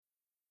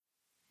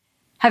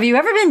Have you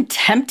ever been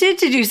tempted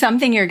to do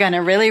something you're going to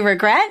really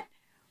regret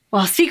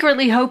while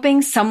secretly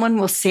hoping someone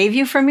will save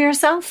you from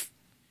yourself?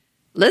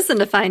 Listen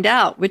to find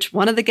out which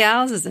one of the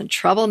gals is in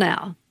trouble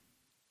now.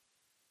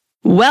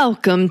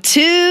 Welcome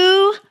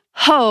to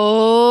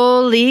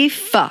Holy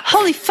Fuck.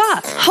 Holy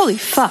fuck. Holy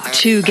fuck.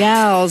 Two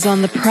gals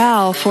on the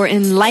prowl for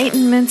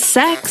enlightenment,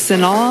 sex,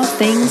 and all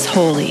things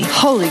holy.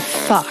 Holy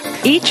fuck.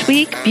 Each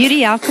week,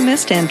 beauty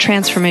alchemist and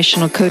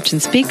transformational coach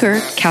and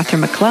speaker,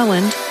 Catherine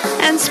McClelland,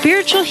 and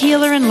spiritual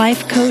healer and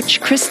life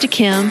coach, Krista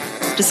Kim,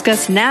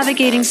 discuss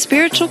navigating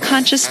spiritual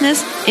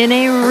consciousness in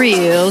a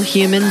real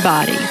human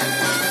body.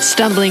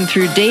 Stumbling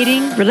through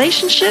dating,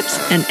 relationships,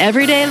 and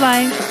everyday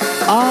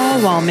life, all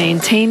while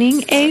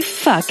maintaining a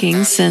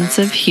fucking sense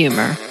of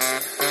humor.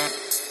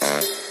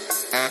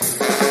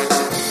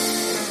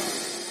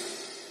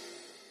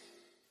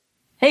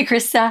 Hey,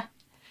 Krista.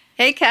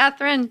 Hey,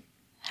 Catherine.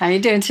 How you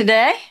doing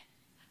today?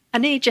 I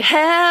need your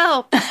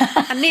help.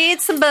 I need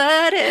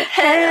somebody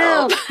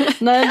help.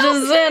 Not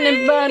just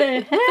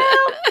anybody.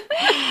 Help.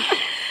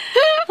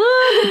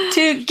 The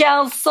Two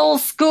Gals Soul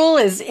School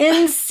is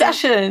in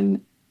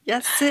session.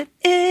 Yes, it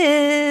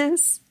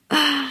is.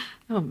 Oh,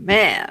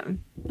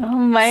 man. Oh,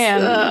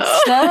 man.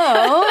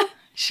 So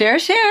share.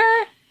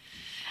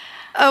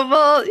 Oh,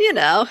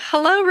 well,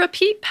 hello,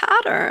 repeat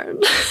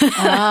pattern.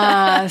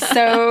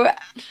 So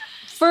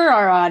for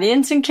our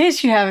audience, in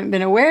case you haven't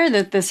been aware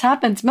that this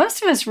happens,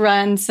 most of us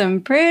run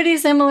some pretty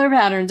similar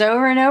patterns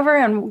over and over,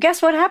 and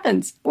guess what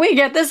happens? We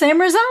get the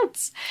same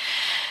results.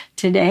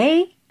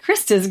 Today,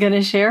 Krista's going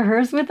to share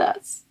hers with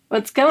us.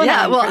 What's going on,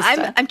 Yeah, well,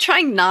 Krista? I'm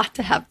trying not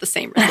to have the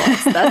same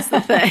results. That's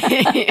the thing.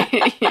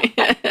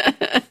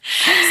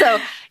 So,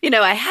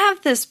 I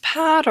have this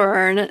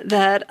pattern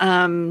that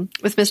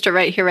with Mr.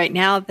 Right Here, Right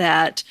Now,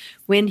 that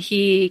when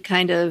he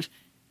kind of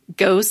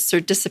ghosts or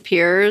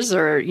disappears,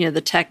 or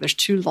there's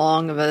too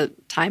long of a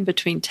time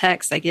between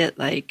texts, I get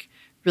like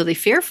really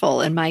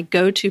fearful, and my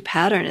go-to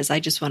pattern is I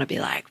just want to be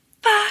like,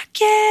 fuck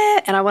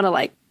it, and I want to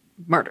like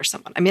murder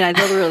someone. I mean, I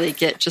literally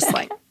get just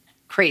like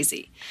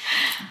crazy.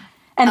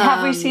 And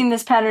have we seen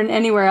this pattern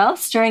anywhere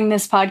else during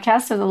this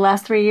podcast of the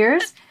last 3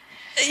 years?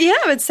 Yeah,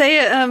 I would say,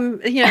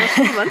 a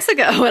couple months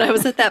ago when I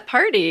was at that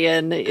party,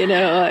 and,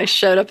 I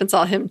showed up and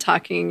saw him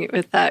talking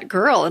with that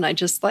girl, and I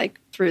just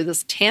like threw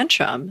this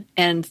tantrum.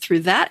 And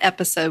through that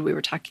episode, we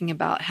were talking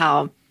about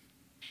how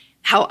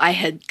I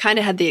had kind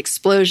of had the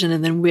explosion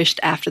and then wished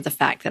after the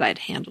fact that I'd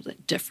handled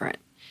it different.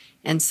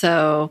 And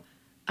so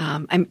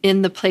I'm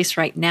in the place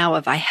right now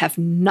of I have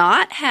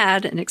not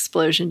had an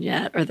explosion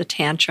yet or the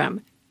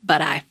tantrum,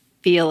 but I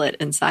feel it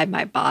inside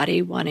my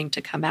body wanting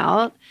to come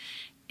out.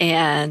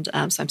 And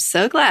so I'm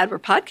so glad we're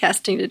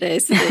podcasting today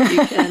so that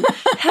you can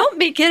help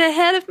me get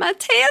ahead of my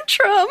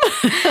tantrum.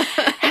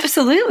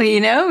 Absolutely.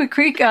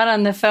 We got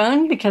on the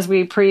phone because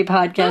we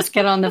pre-podcast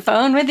get on the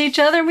phone with each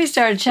other. We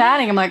started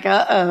chatting. I'm like,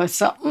 uh-oh,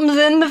 something's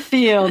in the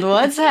field.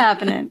 What's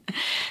happening?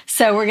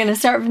 So we're going to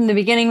start from the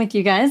beginning with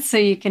you guys so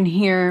you can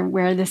hear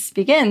where this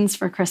begins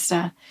for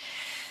Krista.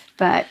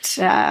 But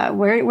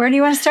where do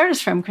you want to start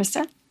us from,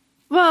 Krista?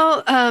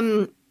 Well,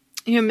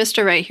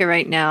 Mr. Right Here,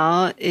 Right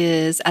Now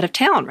is out of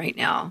town right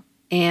now.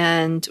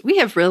 And we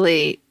have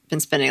really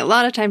been spending a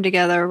lot of time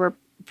together. We're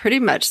pretty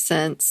much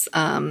since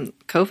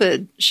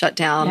COVID shut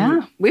down.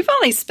 Yeah. We've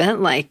only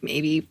spent like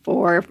maybe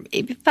 4,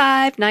 maybe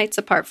 5 nights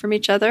apart from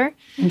each other.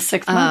 In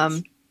 6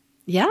 months.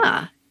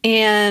 Yeah.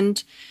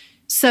 And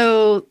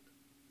so,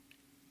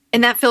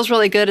 and that feels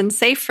really good and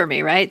safe for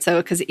me, right?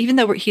 So, because even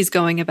though he's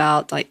going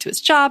about like to his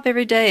job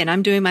every day and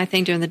I'm doing my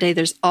thing during the day,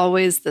 there's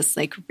always this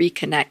like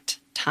reconnect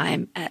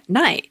time at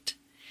night.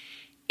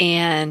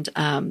 And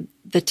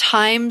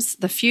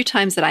the few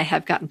times that I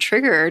have gotten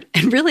triggered,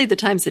 and really the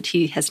times that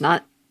he has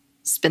not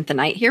spent the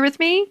night here with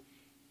me,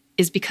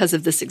 is because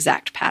of this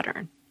exact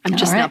pattern. I'm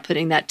just now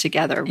putting that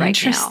together right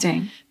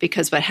now.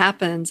 Because what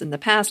happens in the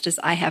past is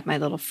I have my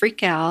little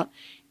freak out.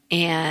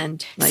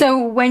 And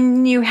so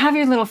when you have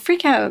your little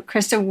freak out,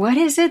 Krista, what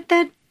is it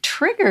that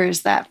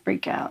triggers that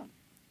freak out?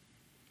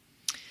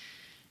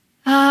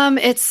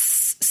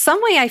 It's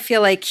some way I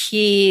feel like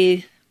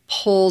he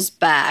pulls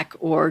back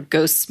or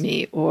ghosts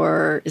me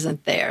or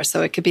isn't there.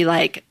 So it could be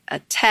like a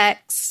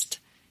text,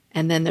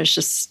 and then there's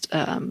just,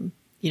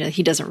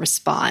 he doesn't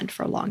respond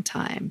for a long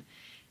time.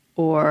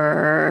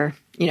 Or,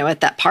 at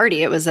that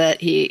party, it was I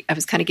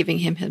was kind of giving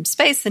him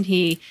space, and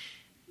he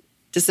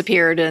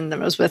disappeared, and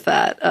then was with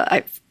that.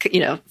 I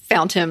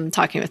found him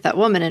talking with that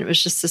woman, and it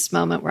was just this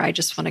moment where I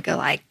just want to go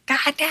like,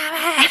 God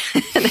damn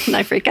it, and then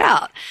I freak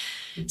out.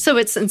 So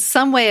it's in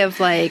some way of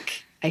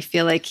like, I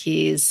feel like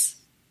he's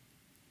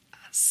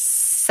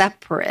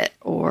separate,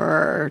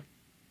 or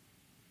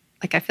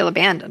like I feel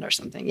abandoned or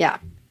something. Yeah.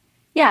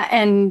 Yeah.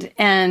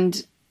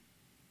 And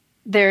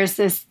there's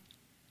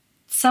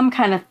some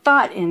kind of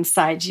thought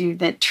inside you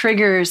that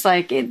triggers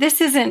like, this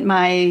isn't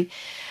my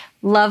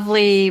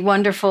lovely,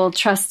 wonderful,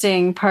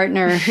 trusting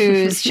partner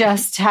who's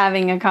just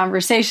having a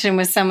conversation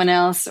with someone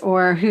else,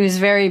 or who's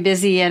very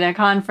busy at a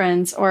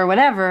conference or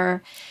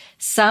whatever.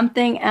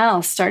 something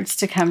else starts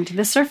to come to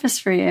the surface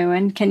for you.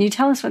 And can you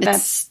tell us what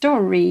that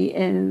story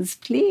is,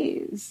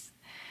 please?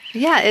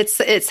 Yeah,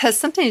 it has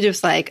something to do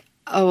with like,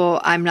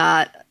 oh, I'm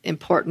not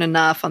important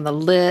enough on the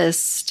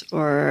list.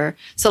 Or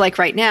so like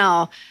right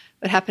now,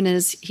 what happened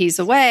is he's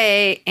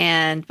away,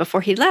 and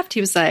before he left,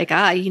 he was like,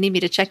 you need me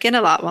to check in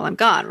a lot while I'm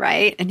gone,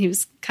 right? And he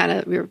was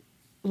we were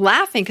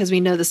laughing because we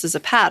know this is a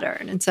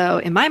pattern. And so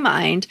in my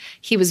mind,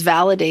 he was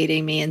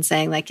validating me and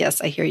saying like,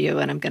 yes, I hear you,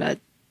 and I'm going to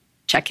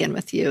check in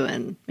with you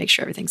and make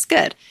sure everything's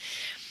good.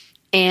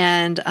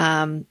 And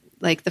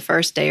like the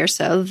first day or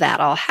so,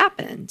 that all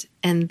happened.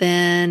 And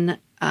then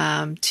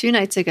 2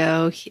 nights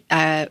ago,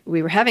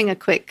 we were having a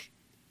quick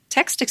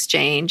text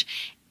exchange,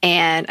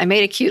 and I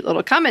made a cute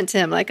little comment to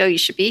him like, oh, you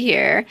should be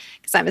here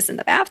because I was in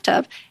the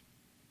bathtub,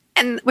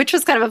 and which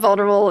was kind of a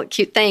vulnerable,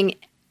 cute thing.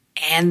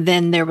 And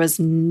then there was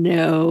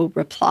no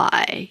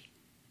reply.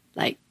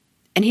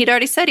 And he'd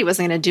already said he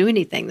wasn't going to do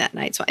anything that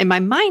night. So in my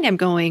mind, I'm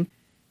going,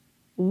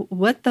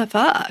 what the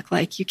fuck?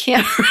 Like, you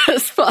can't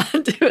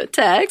respond to a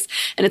text.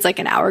 And it's like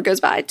an hour goes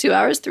by, 2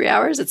 hours, 3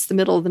 hours. It's the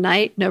middle of the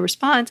night, no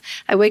response.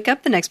 I wake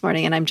up the next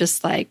morning and I'm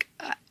just like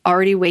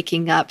already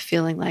waking up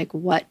feeling like,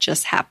 what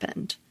just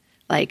happened?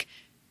 Like,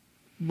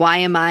 why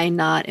am I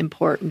not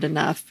important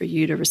enough for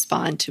you to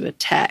respond to a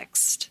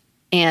text?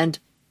 And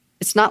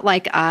it's not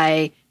like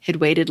I had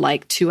waited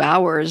like 2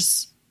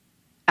 hours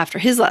after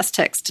his last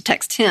text to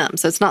text him.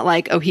 So it's not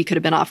like, oh, he could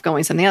have been off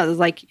going something else. It's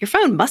like, your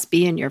phone must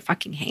be in your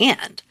fucking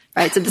hand,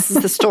 right? So this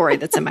is the story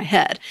that's in my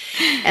head.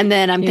 And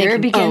then I'm thinking, here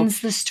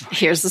begins the story.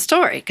 Here's the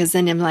story. Because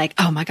then I'm like,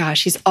 oh my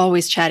gosh, he's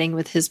always chatting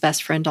with his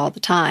best friend all the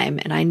time.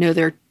 And I know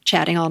they're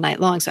chatting all night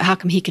long. So how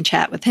come he can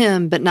chat with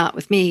him, but not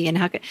with me? And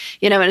how can,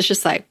 and it's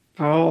just like,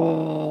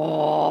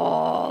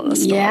 the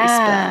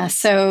story spins.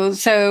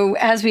 So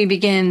as we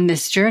begin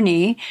this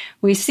journey,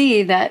 we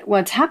see that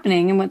what's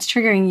happening and what's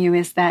triggering you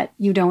is that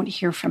you don't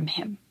hear from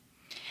him.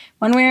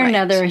 One way or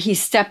another, he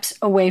steps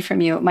away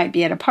from you. It might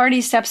be at a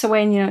party, steps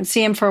away, and you don't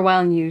see him for a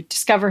while, and you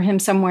discover him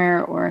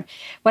somewhere or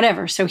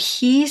whatever. So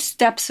he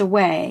steps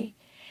away,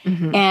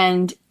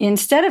 and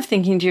instead of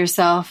thinking to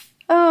yourself,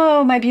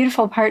 oh, my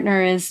beautiful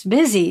partner is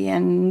busy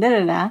and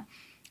da-da-da,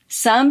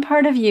 some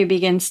part of you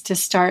begins to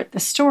start the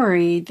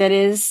story that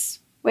is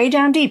way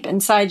down deep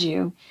inside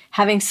you,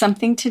 having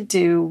something to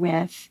do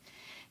with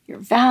your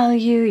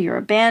value, your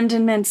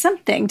abandonment,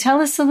 something. Tell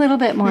us a little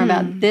bit more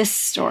about this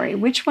story.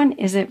 Which one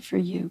is it for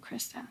you,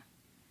 Krista?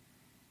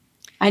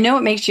 I know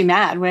it makes you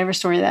mad, whatever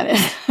story that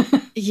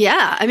is.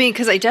 Yeah. I mean,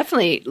 because I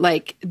definitely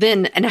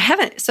and I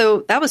haven't, so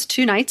that was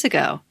 2 nights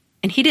ago,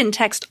 and he didn't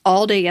text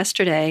all day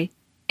yesterday,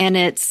 and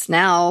it's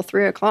now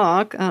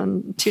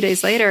 3:00, 2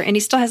 days later, and he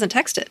still hasn't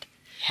texted.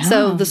 Yeah.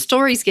 So the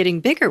story's getting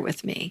bigger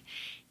with me.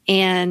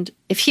 And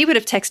if he would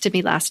have texted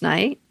me last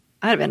night,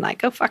 I'd have been like,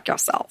 go fuck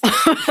yourself.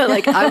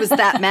 Like, I was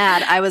that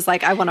mad. I was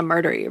like, I want to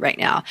murder you right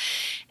now.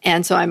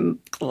 And so I'm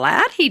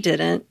glad he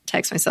didn't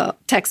text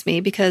me,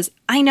 because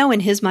I know in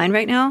his mind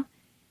right now,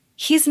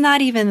 he's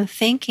not even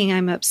thinking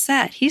I'm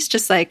upset. He's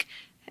just like,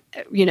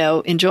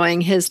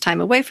 enjoying his time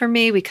away from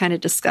me. We kind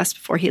of discussed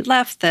before he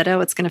left that,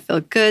 it's going to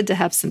feel good to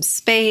have some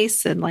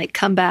space and like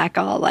come back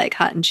all like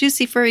hot and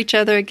juicy for each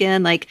other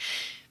again. Like,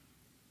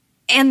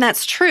 and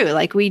that's true.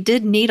 Like, we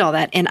did need all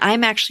that. And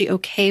I'm actually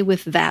okay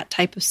with that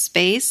type of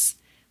space.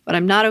 What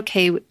I'm not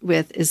okay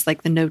with is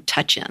like the no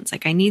touch-ins.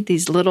 Like, I need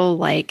these little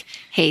like,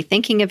 hey,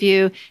 thinking of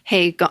you.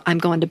 Hey, I'm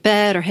going to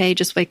bed. Or hey,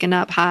 just waking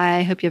up.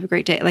 Hi, hope you have a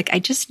great day. Like, I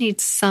just need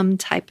some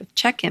type of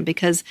check-in,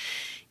 because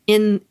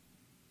in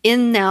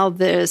now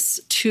this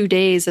 2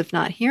 days of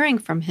not hearing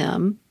from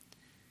him,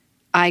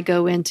 I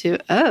go into,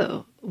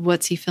 oh,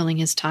 what's he filling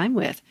his time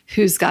with?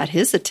 Who's got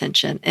his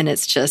attention? And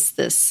it's just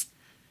this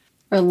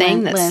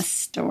relentless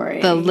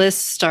story. The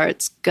list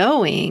starts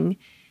going,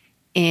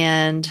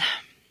 and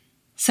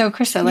so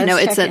Krista,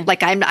 let's check in.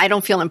 Like I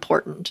don't feel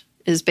important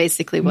is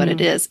basically what it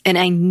is,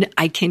 and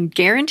I can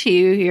guarantee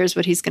you, here's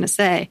what he's going to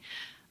say: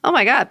 oh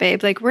my God,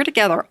 babe, like, we're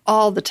together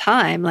all the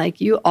time,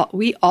 like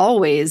we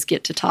always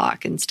get to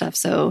talk and stuff.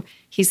 So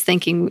he's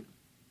thinking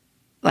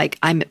like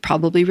I'm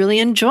probably really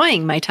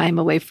enjoying my time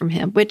away from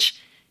him, which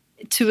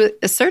to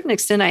a certain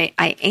extent I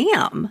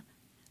am.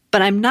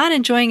 But I'm not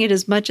enjoying it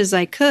as much as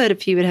I could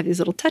if he would have these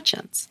little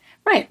touch-ins.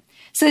 Right.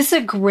 So this is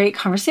a great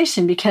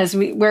conversation, because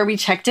where we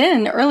checked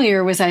in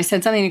earlier was I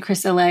said something to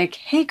Krista like,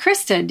 hey,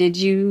 Krista, did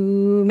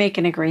you make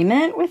an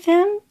agreement with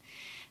him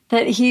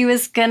that he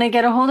was going to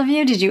get a hold of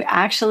you? Did you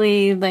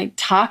actually like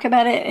talk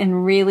about it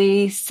and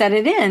really set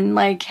it in?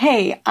 Like,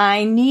 hey,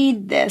 I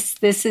need this.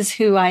 This is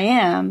who I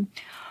am.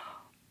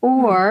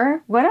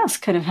 Or what else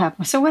could have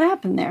happened? So what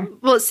happened there?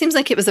 Well, it seems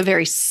like it was a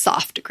very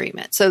soft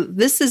agreement. So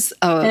this is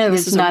a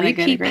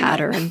repeat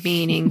pattern,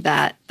 meaning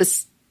that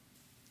this,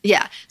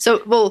 yeah.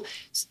 So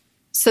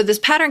this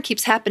pattern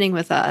keeps happening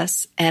with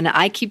us, and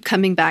I keep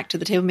coming back to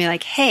the table and be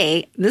like,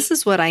 hey, this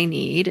is what I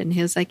need. And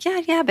he was like,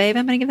 yeah, babe,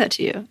 I'm going to give that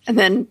to you. And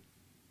then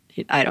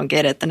I don't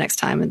get it the next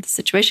time and the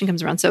situation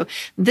comes around. So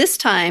this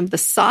time, the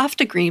soft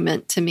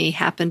agreement to me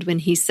happened when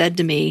he said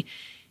to me,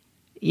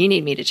 you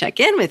need me to check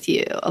in with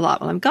you a lot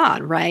while I'm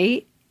gone,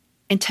 right?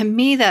 And to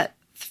me, that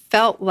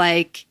felt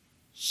like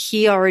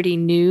he already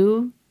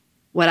knew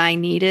what I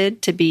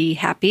needed to be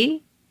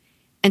happy.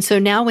 And so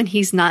now when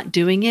he's not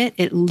doing it,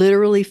 it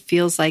literally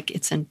feels like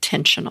it's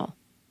intentional.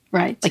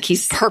 Right. Like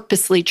he's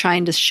purposely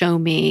trying to show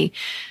me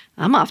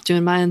I'm off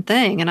doing my own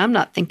thing and I'm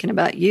not thinking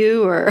about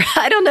you, or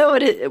I don't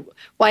know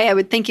why I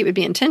would think it would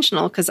be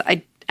intentional, because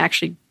I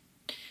actually,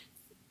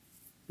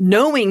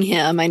 knowing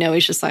him, I know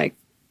he's just like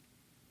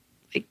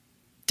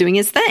doing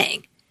his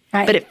thing.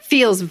 Right. But it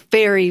feels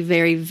very,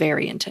 very,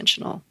 very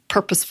intentional,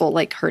 purposeful,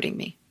 like hurting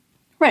me.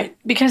 Right.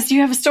 Because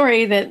you have a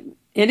story that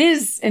it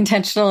is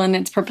intentional and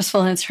it's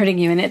purposeful and it's hurting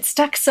you and it's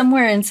stuck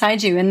somewhere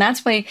inside you. And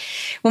that's why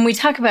when we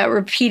talk about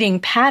repeating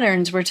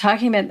patterns, we're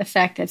talking about the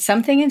fact that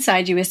something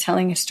inside you is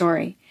telling a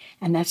story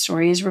and that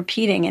story is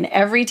repeating. And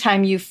every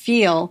time you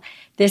feel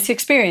this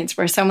experience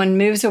where someone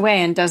moves away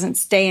and doesn't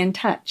stay in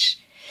touch,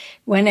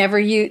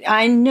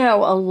 I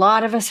know a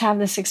lot of us have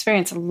this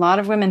experience. A lot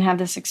of women have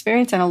this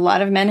experience and a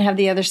lot of men have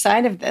the other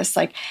side of this.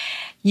 Like,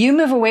 you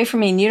move away from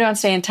me and you don't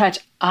stay in touch,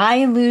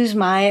 I lose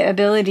my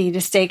ability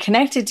to stay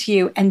connected to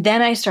you. And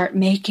then I start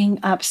making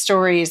up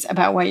stories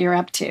about what you're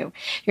up to.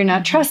 You're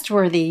not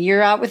trustworthy.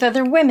 You're out with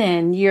other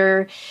women.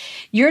 You're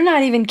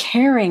not even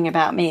caring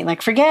about me.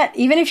 Like, forget,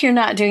 even if you're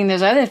not doing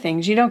those other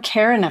things, you don't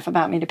care enough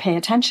about me to pay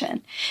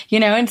attention,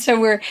 And so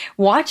we're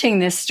watching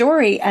this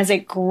story as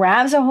it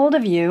grabs a hold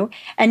of you.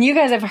 And you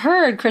guys have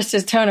heard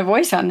Krista's tone of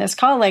voice on this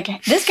call.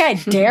 Like, this guy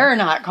dare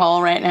not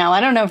call right now. I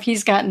don't know if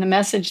he's gotten a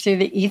message through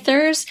the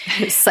ethers.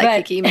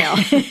 Psychic email.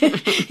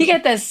 You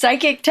get this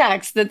psychic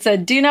text that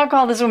said, do not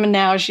call this woman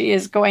now. She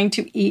is going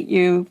to eat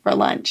you for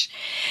lunch.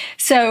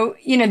 So,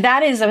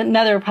 that is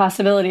another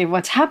possibility of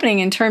what's happening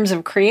in terms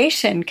of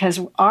creation,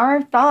 because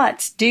our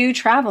thoughts do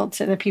travel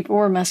to the people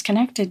we're most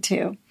connected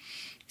to.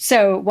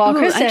 So while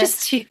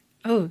Krista...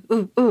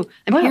 I'm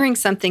hearing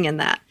something in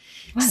that.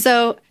 What?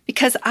 So,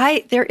 because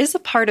there is a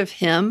part of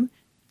him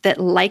that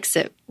likes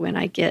it when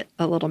I get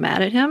a little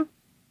mad at him.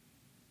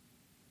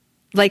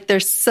 Like,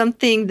 there's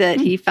something that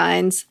he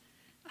finds,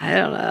 I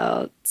don't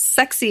know,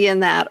 sexy in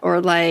that, or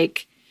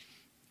like,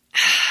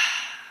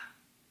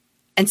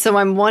 and so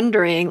I'm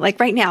wondering, like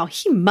right now,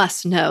 he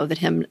must know that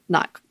him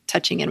not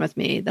touching in with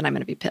me, that I'm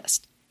going to be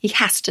pissed. He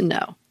has to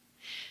know.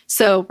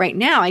 So right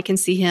now I can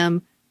see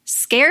him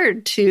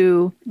scared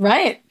to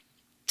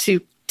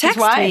text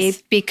me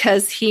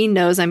because he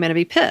knows I'm going to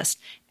be pissed.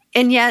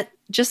 And yet,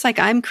 just like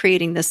I'm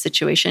creating this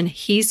situation,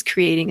 he's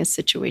creating a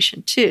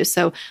situation too.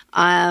 So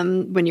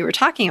when you were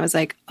talking, I was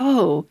like,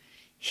 oh,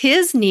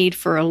 his need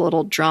for a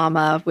little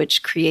drama,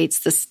 which creates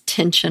this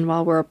tension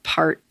while we're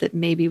apart that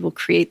maybe will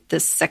create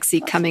this sexy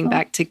coming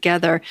back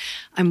together.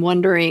 I'm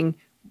wondering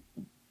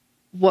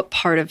what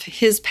part of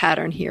his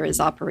pattern here is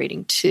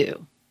operating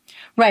too.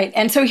 Right.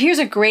 And so here's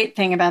a great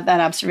thing about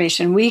that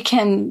observation. We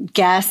can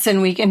guess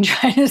and we can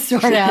try to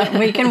sort out and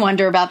we can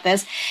wonder about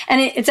this. And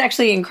it's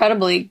actually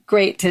incredibly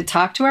great to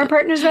talk to our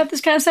partners about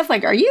this kind of stuff.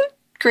 Like, are you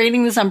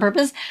creating this on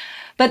purpose?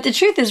 But the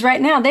truth is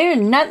right now, there's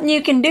nothing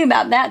you can do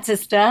about that,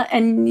 sister,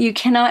 and you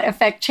cannot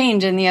affect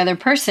change in the other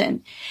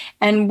person.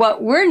 And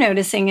what we're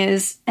noticing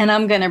is, and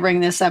I'm going to bring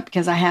this up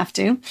because I have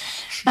to,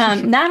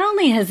 not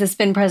only has this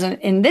been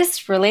present in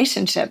this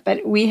relationship,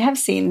 but we have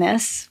seen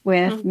this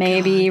with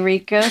maybe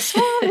Rico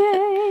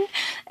Suave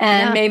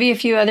and maybe a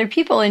few other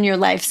people in your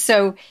life.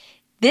 So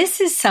this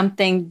is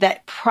something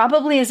that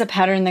probably is a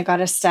pattern that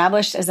got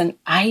established as an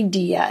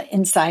idea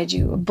inside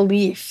you, a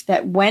belief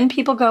that when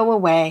people go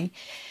away,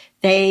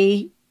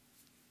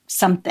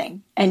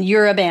 something, and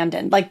you're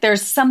abandoned. Like,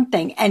 there's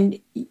something. And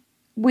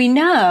we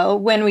know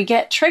when we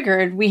get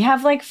triggered, we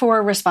have like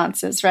 4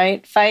 responses,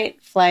 right?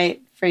 Fight,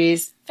 flight,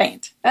 freeze,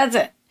 faint. That's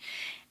it.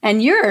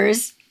 And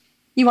yours,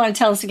 you want to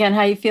tell us again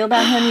how you feel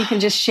about him? You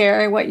can just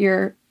share what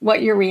your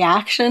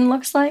reaction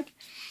looks like.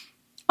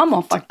 I'm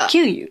going to fucking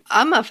kill you.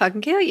 I'm going to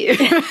fucking kill you.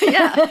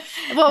 Yeah.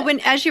 Well,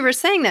 as you were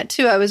saying that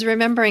too, I was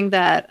remembering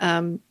that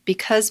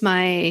because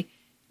my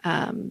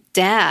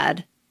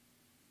dad,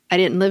 I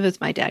didn't live with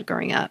my dad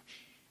growing up,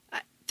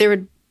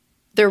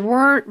 there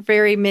weren't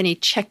very many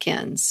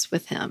check-ins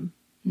with him.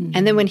 Mm-hmm.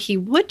 And then when he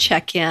would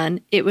check in,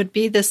 it would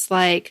be this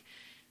like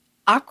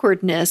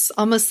awkwardness,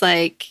 almost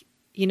like,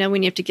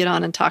 when you have to get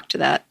on and talk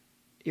to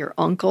your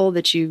uncle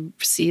that you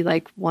see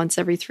like once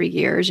every 3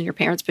 years, and your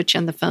parents put you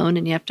on the phone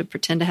and you have to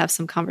pretend to have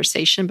some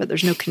conversation, but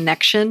there's no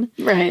connection.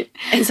 Right.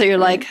 And so you're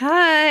like,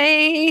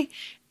 hi.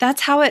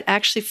 That's how it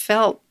actually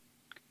felt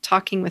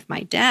talking with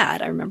my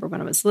dad. I remember when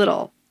I was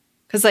little,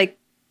 because like,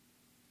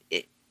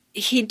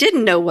 he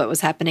didn't know what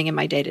was happening in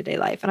my day-to-day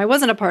life. And I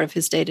wasn't a part of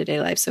his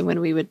day-to-day life. So when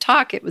we would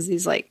talk, it was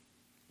these like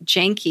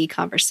janky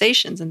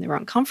conversations and they were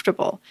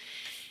uncomfortable.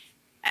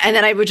 And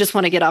then I would just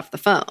want to get off the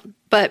phone.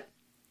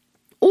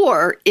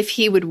 Or if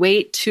he would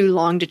wait too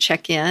long to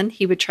check in,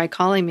 he would try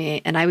calling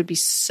me and I would be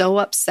so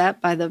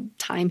upset by the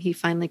time he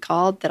finally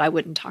called that I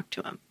wouldn't talk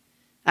to him.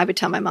 I would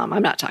tell my mom,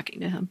 I'm not talking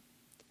to him.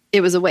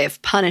 It was a way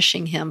of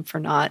punishing him for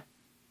not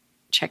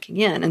checking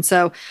in. And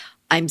so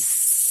I'm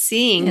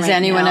seeing Is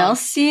anyone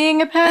else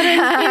seeing a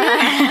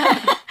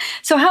pattern?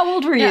 So how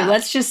old were you? Yeah.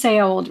 Let's just say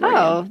how old were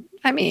you?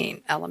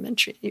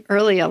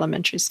 early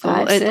elementary school.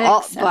 5, 6,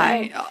 all,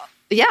 7.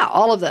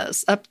 all of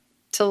those up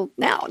till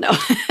now. No.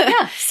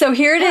 Yeah. So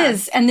here it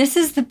is. And this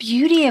is the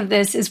beauty of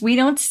this is we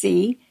don't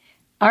see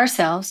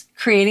ourselves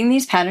creating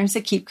these patterns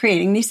that keep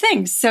creating these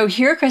things. So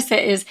here, Krista,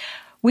 is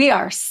we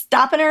are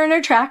stopping her in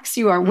her tracks.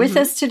 You are with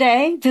us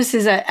today. This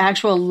is an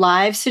actual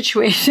live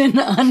situation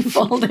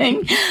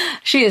unfolding.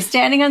 She is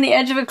standing on the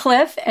edge of a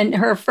cliff, and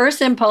her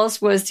first impulse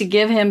was to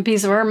give him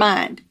peace of her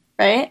mind,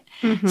 right?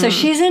 So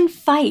she's in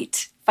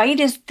fight.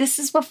 This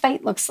is what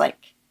fight looks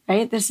like,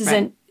 right? This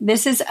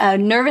is a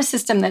nervous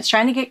system that's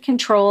trying to get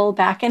control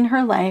back in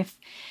her life.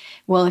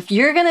 Well, if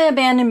you're going to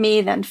abandon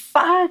me, then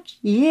fuck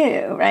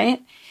you,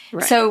 right?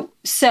 Right. So,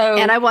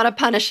 and I want to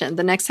punish him.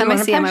 The next time I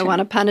see him, I want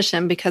to punish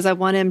him because I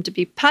want him to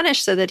be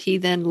punished so that he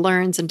then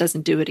learns and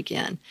doesn't do it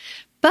again.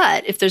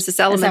 But if there's this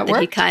element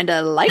that he kind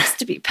of likes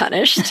to be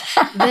punished,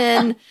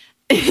 then,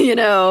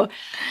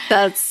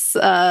 that's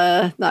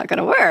not going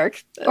to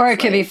work. Or it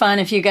could be fun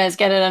if you guys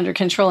get it under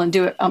control and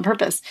do it on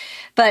purpose.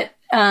 But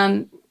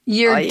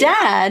your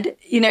dad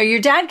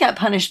got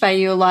punished by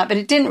you a lot, but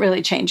it didn't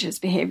really change his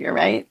behavior,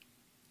 right?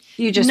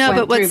 You just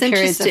went through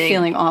periods of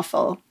feeling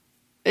awful.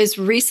 Is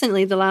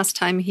recently, the last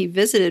time he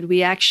visited,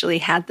 we actually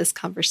had this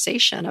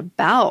conversation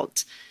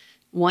about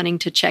wanting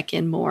to check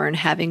in more and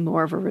having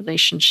more of a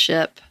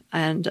relationship.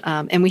 And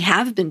we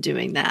have been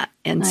doing that.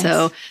 And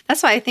so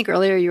that's why I think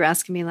earlier you were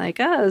asking me like,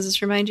 oh, does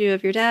this remind you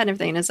of your dad and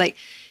everything? And it's like,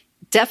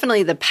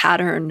 definitely the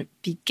pattern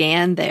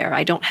began there.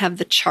 I don't have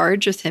the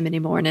charge with him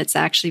anymore. And it's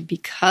actually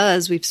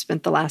because we've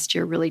spent the last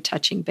year really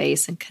touching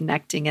base and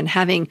connecting and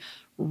having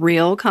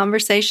real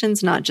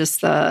conversations, not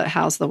just the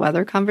how's the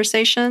weather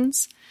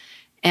conversations.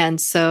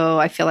 And so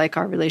I feel like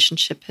our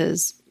relationship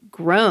has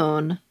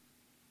grown.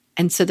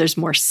 And so there's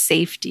more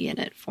safety in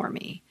it for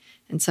me.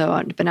 And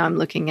so, but now I'm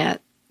looking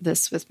at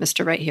this with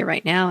Mr. Right Here,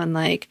 Right Now, and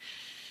like,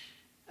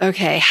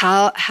 okay,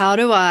 how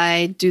do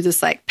I do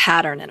this like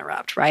pattern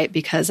interrupt, right?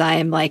 Because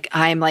I'm like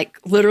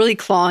literally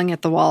clawing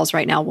at the walls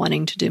right now,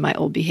 wanting to do my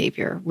old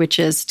behavior, which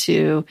is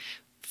to,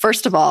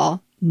 first of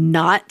all,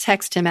 not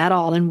text him at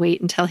all and wait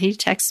until he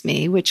texts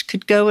me, which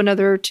could go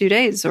another 2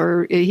 days,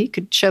 or he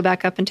could show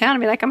back up in town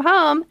and be like, I'm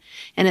home.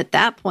 And at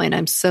that point,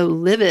 I'm so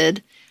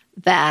livid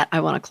that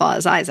I want to claw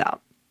his eyes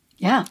out.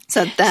 Yeah.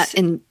 So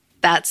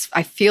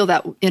I feel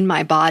that in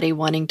my body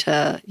wanting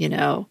to,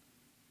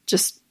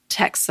 just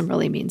text some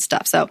really mean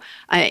stuff. So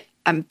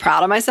I'm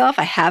proud of myself.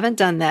 I haven't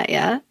done that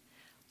yet.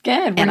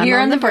 Good. And I'm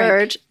on the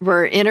verge.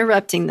 We're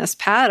interrupting this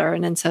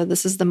pattern. And so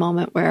this is the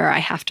moment where I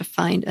have to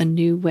find a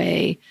new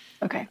way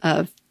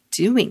of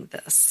doing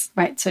this.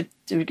 Right. So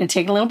we're going to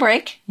take a little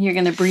break. You're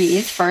going to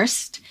breathe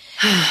first.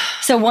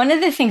 So one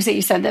of the things that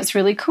you said that's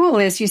really cool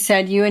is you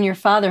said you and your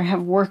father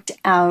have worked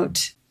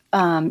out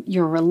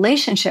your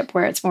relationship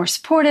where it's more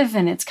supportive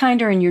and it's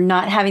kinder and you're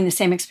not having the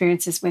same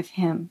experiences with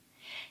him.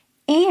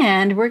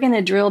 And we're going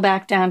to drill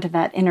back down to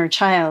that inner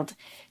child.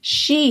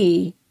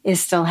 She is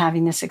still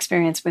having this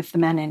experience with the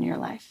men in your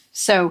life.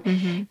 So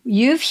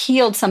you've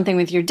healed something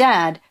with your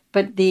dad,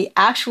 but the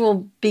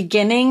actual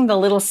beginning, the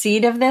little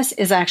seed of this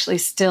is actually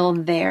still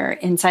there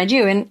inside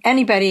you. And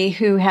anybody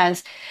who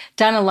has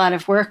done a lot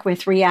of work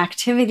with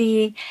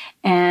reactivity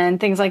and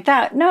things like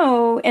that,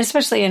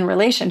 especially in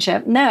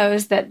relationship,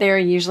 knows that there are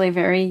usually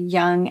very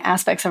young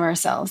aspects of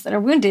ourselves that are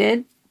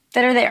wounded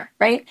that are there,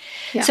 right?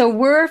 Yeah.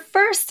 So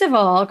first of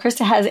all,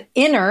 Krista has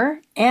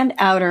inner and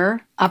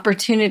outer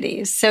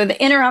opportunities. So the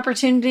inner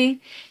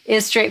opportunity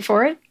is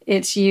straightforward.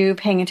 It's you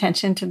paying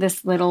attention to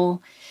this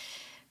little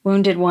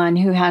wounded one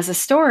who has a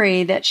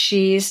story that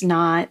she's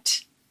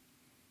not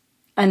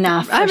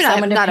enough for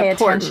someone to pay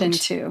attention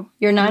to.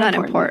 You're not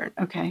important.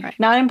 Okay. Right.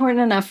 Not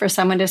important enough for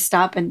someone to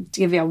stop and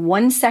give you a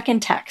 1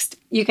 second text.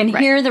 You can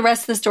hear the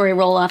rest of the story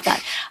roll off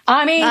that.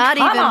 I mean,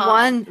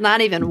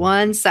 not even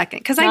 1 second.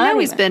 Because I know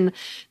he's been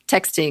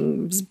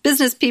texting his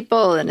business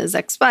people and his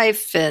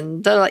ex-wife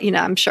and,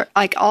 I'm sure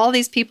like all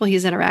these people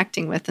he's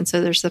interacting with. And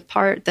so there's the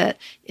part that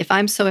if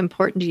I'm so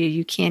important to you,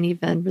 you can't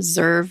even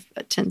reserve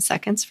 10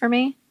 seconds for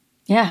me.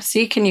 Yeah.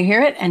 See, can you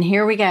hear it? And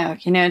here we go.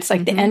 It's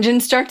like the engine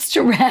starts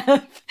to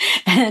rev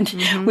and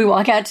we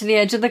walk out to the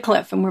edge of the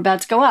cliff and we're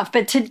about to go off.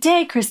 But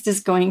today, Krista's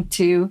going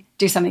to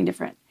do something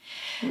different.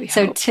 We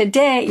hope.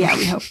 Today,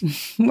 we hope.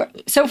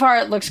 So far,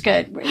 it looks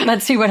good.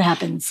 Let's see what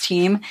happens,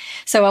 team.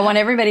 So I want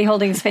everybody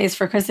holding space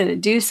for Krista to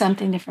do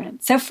something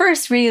different. So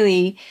first,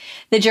 really,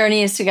 the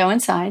journey is to go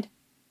inside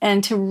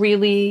and to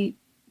really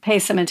pay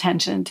some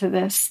attention to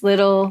this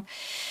little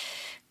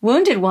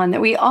wounded one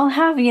that we all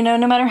have,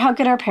 no matter how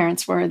good our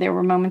parents were, there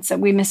were moments that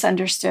we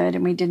misunderstood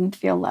and we didn't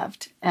feel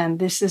loved. And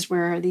this is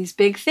where these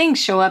big things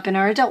show up in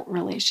our adult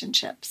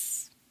relationships.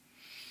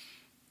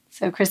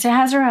 So Krista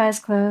has her eyes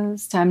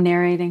closed. I'm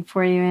narrating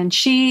for you. And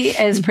she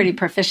is pretty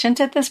proficient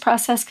at this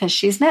process because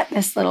she's met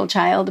this little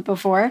child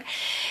before.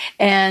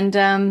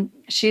 And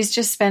she's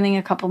just spending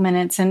a couple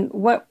minutes. And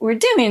what we're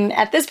doing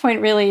at this point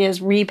really is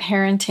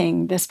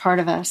reparenting this part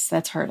of us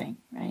that's hurting,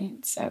 right?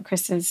 So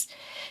Krista's,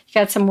 you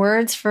got some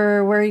words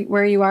for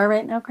where you are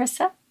right now,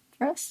 Krista,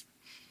 for us?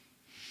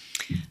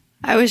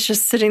 I was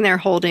just sitting there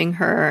holding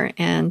her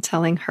and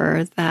telling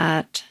her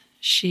that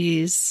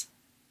she's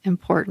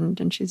important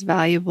and she's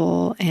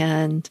valuable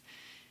and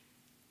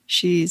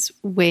she's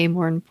way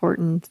more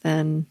important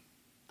than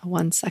a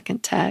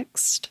 1-second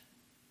text,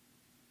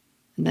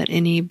 and that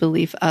any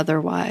belief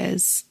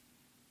otherwise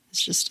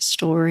is just a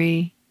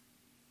story.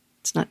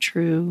 It's not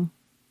true.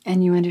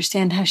 And you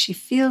understand how she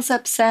feels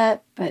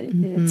upset, but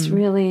it's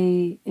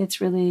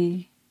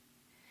really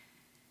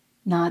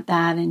not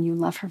that, and you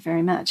love her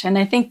very much. And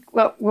I think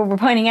what we're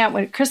pointing out,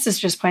 what Chris is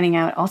just pointing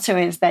out also,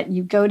 is that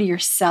you go to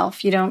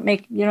yourself. You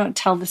don't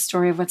tell the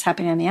story of what's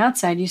happening on the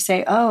outside. You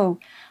say, oh,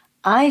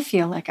 I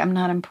feel like I'm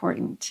not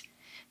important.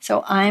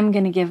 So I'm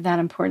going to give that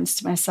importance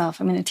to myself.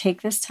 I'm going to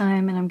take this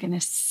time and I'm going to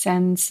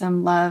send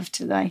some love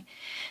to my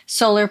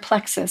solar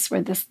plexus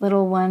where this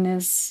little one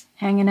is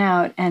hanging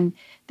out. And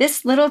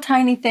this little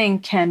tiny thing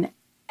can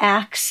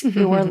axe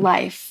your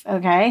life,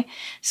 okay?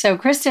 So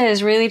Krista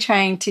is really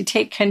trying to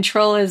take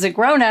control as a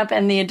grown-up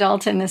and the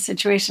adult in this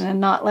situation and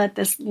not let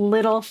this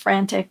little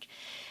frantic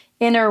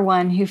inner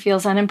one who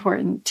feels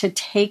unimportant to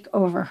take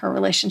over her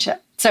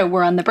relationship. So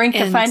we're on the brink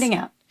of finding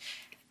out.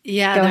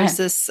 Yeah, Go there's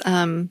ahead. This,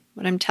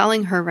 what I'm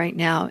telling her right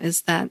now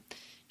is that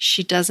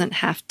she doesn't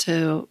have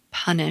to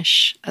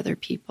punish other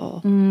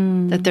people,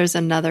 that there's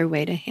another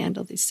way to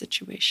handle these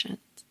situations.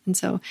 And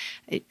so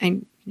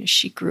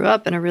she grew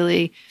up in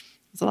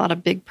there's a lot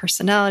of big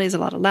personalities, a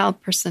lot of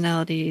loud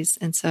personalities.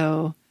 And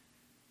so,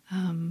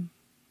 I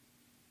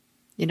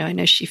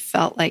know she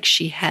felt like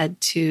she had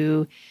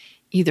to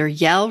either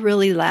yell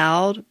really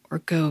loud or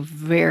go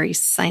very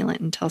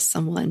silent until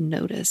someone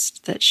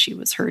noticed that she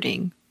was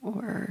hurting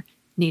or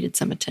needed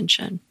some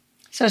attention.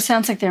 So it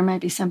sounds like there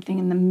might be something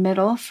in the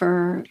middle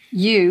for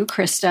you,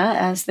 Krista,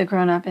 as the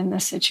grown-up in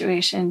this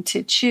situation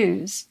to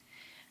choose.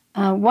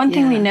 One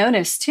thing we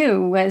noticed,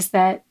 too, was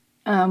that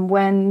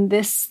when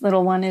this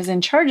little one is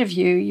in charge of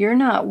you, you're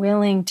not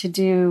willing to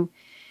do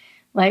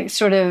like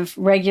sort of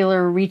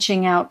regular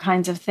reaching out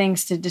kinds of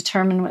things to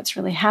determine what's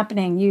really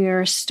happening.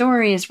 Your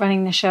story is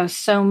running the show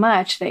so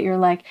much that you're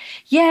like,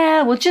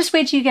 yeah, well, just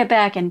wait till you get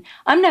back. And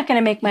I'm not going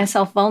to make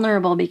myself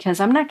vulnerable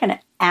because I'm not going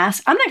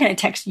to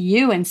text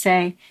you and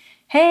say,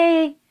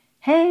 hey,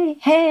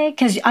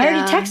 because I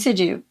already texted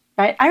you.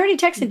 Right? I already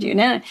texted you.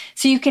 No.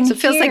 So you can So it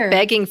feels like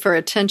begging for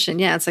attention.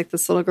 Yeah, it's like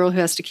this little girl who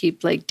has to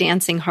keep like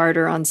dancing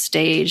harder on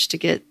stage to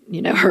get,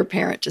 her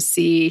parent to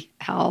see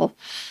how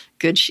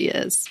good she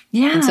is.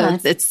 Yeah. And so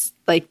it's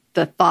like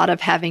the thought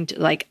of having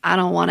to, like, I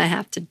don't want to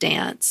have to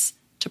dance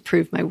to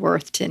prove my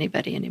worth to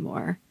anybody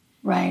anymore.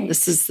 Right.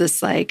 This is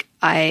this like,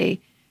 I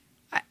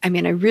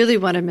really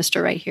wanted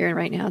Mr. Right Here and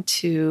Right Now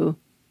to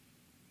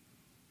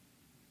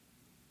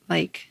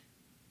like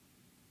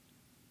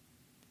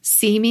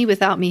see me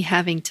without me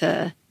having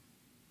to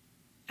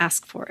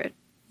ask for it.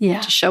 Yeah.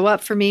 To show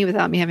up for me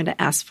without me having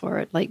to ask for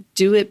it. Like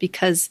do it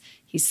because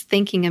he's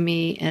thinking of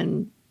me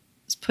and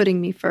is putting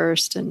me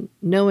first and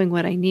knowing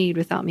what I need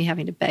without me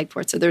having to beg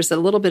for it. So there's a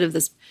little bit of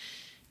this,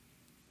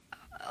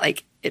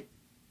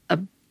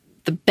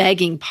 the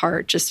begging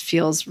part just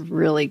feels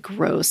really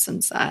gross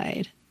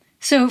inside.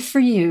 So for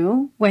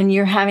you, when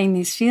you're having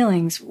these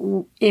feelings,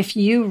 if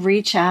you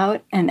reach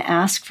out and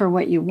ask for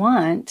what you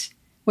want,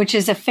 which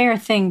is a fair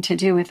thing to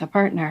do with a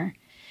partner,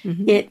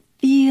 it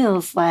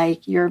feels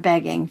like you're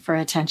begging for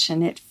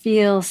attention. It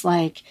feels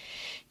like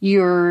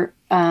you're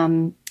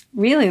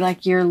really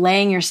like you're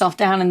laying yourself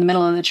down in the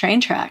middle of the train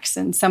tracks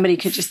and somebody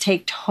could just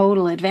take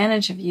total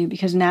advantage of you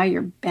because now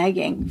you're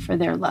begging for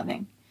their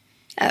loving.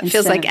 It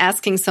feels like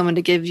asking someone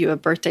to give you a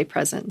birthday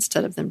present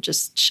instead of them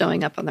just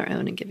showing up on their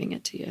own and giving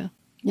it to you.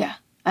 Yeah.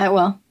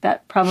 Well,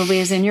 that probably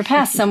is in your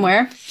past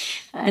somewhere.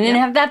 I didn't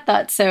have that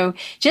thought. So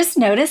just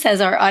notice as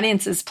our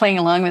audience is playing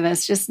along with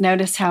us, just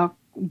notice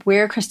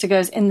where Krista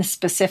goes in the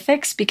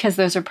specifics, because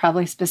those are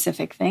probably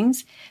specific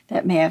things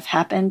that may have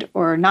happened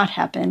or not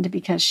happened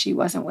because she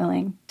wasn't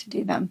willing to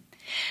do them.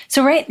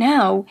 So right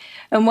now,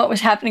 and what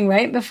was happening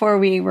right before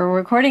we were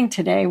recording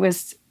today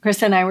was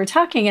Krista and I were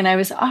talking, and I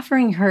was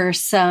offering her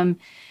some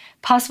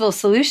possible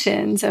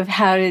solutions of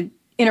how to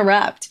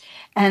interrupt.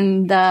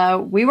 And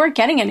we weren't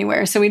getting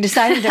anywhere. So we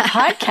decided to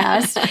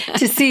podcast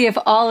to see if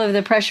all of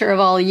the pressure of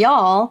all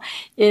y'all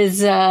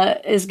is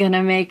going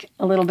to make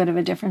a little bit of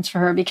a difference for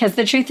her. Because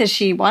the truth is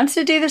she wants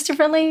to do this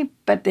differently,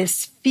 but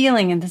this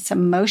feeling and this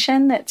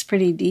emotion that's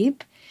pretty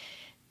deep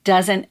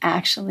doesn't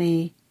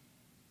actually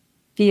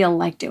feel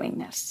like doing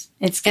this.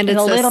 It's a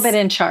little bit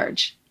in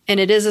charge. And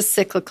it is a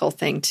cyclical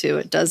thing, too.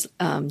 It does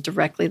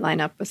directly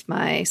line up with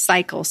my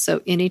cycle.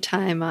 So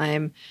anytime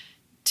I'm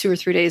 2 or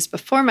 3 days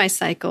before my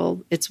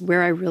cycle, it's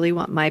where I really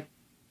want my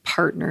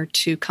partner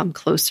to come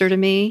closer to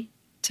me,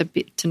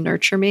 to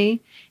nurture me.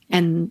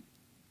 And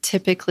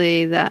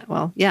typically that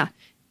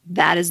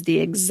is the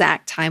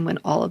exact time when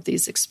all of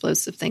these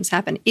explosive things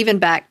happen. Even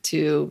back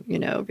to,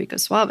 Rico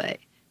Suave.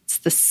 It's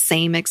the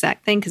same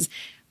exact thing because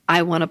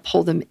I want to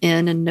pull them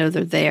in and know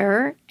they're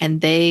there.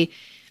 And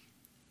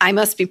I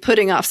must be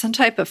putting off some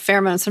type of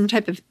pheromone, some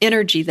type of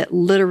energy that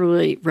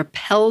literally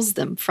repels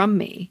them from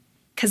me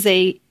because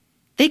they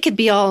could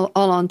be all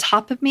on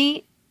top of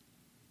me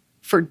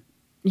for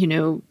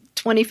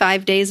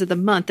 25 days of the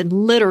month, and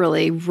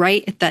literally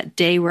right at that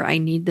day where I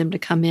need them to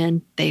come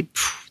in, they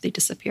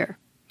disappear.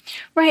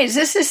 Right.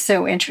 This is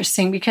so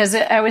interesting because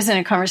I was in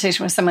a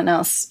conversation with someone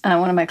else,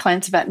 one of my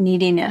clients, about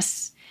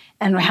neediness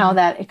and how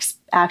that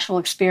actual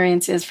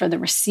experience is for the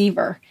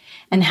receiver,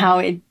 and how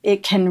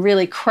it can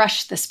really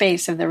crush the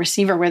space of the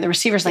receiver, where the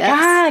receiver's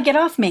like, get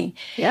off me.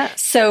 Yeah.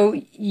 So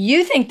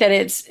you think that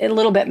it's a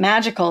little bit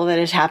magical that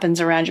it happens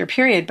around your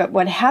period, but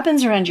what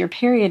happens around your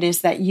period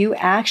is that you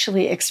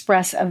actually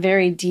express a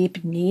very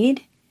deep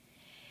need,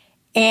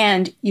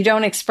 and you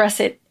don't express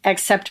it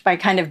except by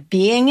kind of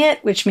being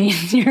it, which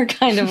means you're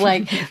kind of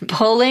like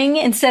pulling,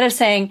 instead of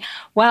saying,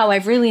 wow,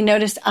 I've really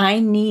noticed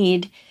I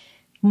need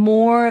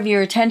more of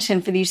your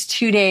attention for these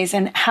 2 days,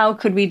 and how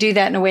could we do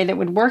that in a way that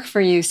would work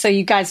for you? So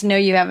you guys know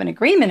you have an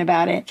agreement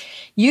about it.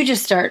 You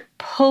just start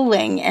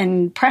pulling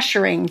and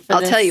pressuring for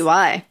I'll tell you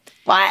why.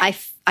 Why?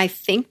 I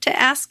think to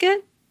ask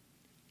it.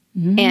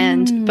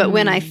 But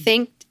when I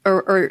think,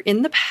 or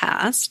in the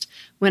past,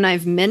 when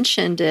I've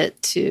mentioned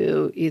it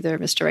to either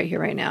Mr. Right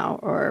Here, Right Now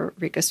or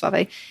Rico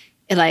Suave,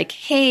 like,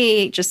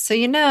 hey, just so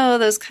you know,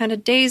 those kind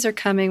of days are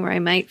coming where I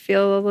might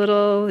feel a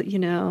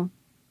little,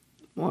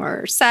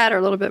 more sad or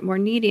a little bit more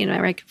needy, and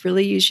I could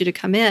really use you to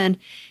come in.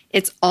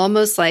 It's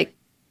almost like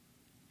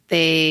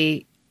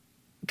they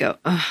go,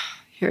 oh,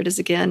 here it is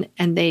again,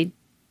 and they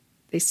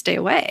stay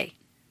away.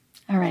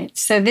 All right.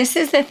 So this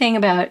is the thing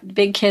about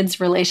big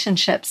kids'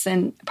 relationships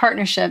and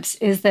partnerships,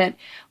 is that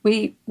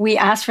we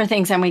ask for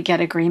things and we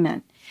get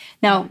agreement.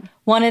 Now,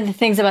 one of the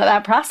things about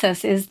that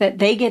process is that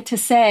they get to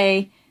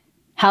say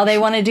how they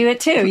want to do it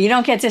too. You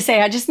don't get to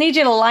say, I just need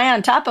you to lie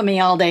on top of me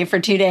all day for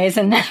 2 days,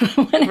 and then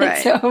when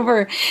it's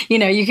over,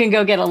 you can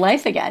go get a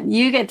life again.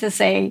 You get to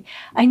say,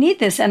 I need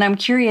this, and I'm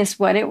curious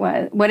what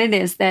it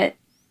is that,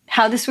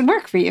 how this would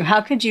work for you. How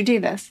could you do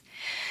this?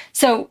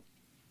 So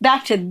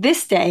back to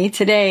this day,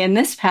 today, and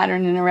this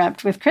pattern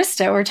interrupt with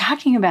Krista, we're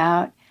talking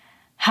about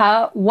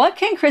what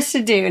can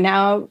Krista do?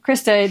 Now,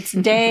 Krista, it's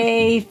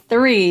day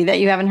 3 that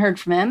you haven't heard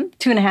from him,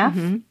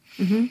 2.5.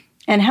 Mm-hmm.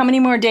 And how many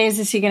more days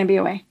is he going to be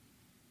away?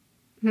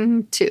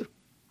 2.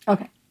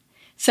 Okay.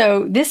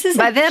 So this is...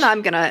 By then,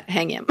 I'm going to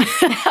hang him.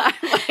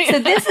 So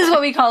this is what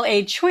we call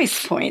a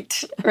choice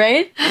point,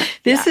 right?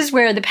 This is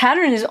where the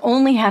pattern is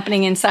only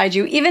happening inside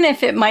you. Even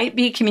if it might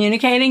be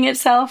communicating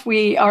itself,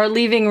 we are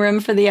leaving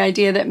room for the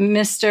idea that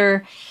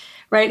Mr.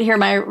 Right Here,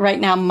 Right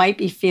Now might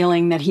be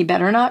feeling that he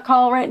better not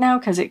call right now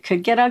because it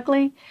could get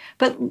ugly.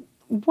 But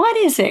what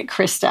is it,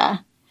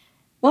 Krista?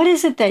 What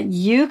is it that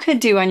you could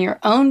do on your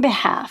own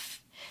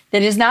behalf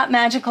that is not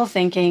magical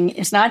thinking,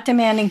 is not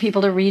demanding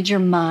people to read your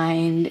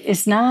mind,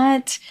 it's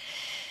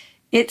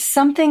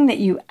something that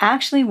you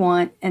actually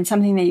want, and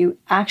something that you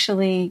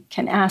actually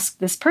can ask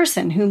this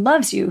person who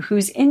loves you,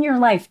 who's in your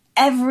life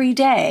every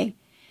day.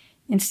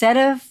 Instead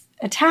of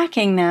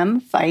attacking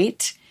them,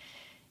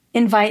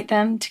 invite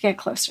them to get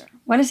closer.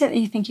 What is it that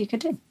you think you could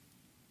do?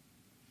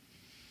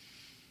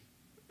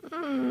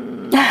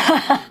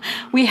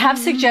 We have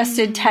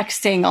suggested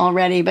texting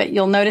already, but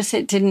you'll notice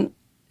it didn't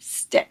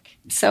stick.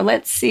 So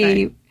let's see.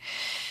 Right.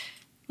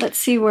 Let's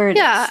see where it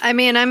is. Yeah, I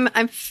mean, I'm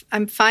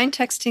fine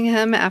texting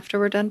him after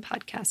we're done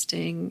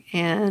podcasting,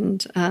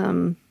 and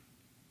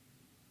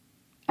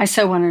I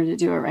so want her to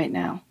do it right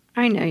now.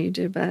 I know you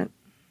do, but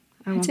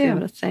I won't be able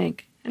to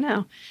think. I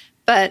know,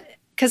 but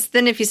because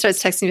then if he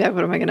starts texting me back,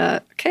 what am I going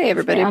to? Okay,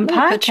 everybody, I'm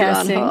podcasting. Put you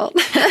on hold.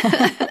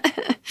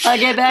 I'll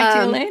get back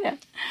to you later.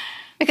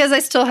 Because I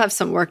still have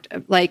some work.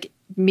 Like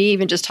me,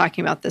 even just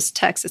talking about this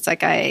text, it's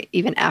like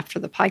even after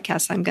the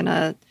podcast, I'm going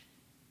to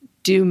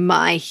do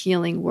my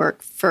healing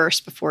work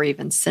first before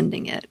even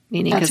sending it.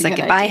 Meaning, because like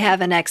if I have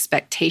an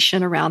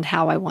expectation around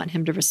how I want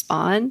him to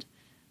respond,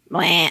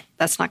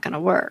 that's not going to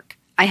work.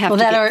 I have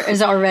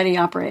is already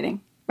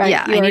operating, right?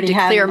 Yeah, I need to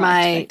clear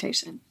my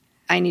expectation.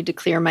 I need to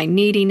clear my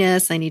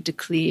neediness. I need to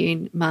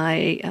clean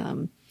my,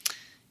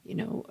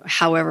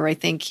 however I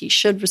think he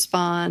should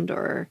respond,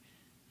 or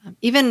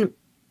even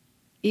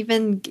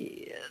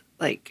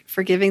like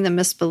forgiving the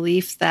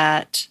misbelief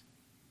that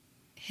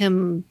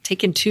him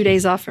taking 2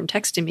 days off from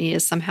texting me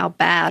is somehow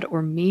bad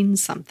or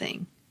means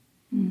something.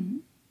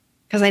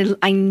 Because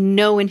I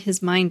know in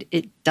his mind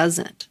it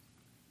doesn't.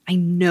 I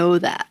know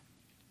that.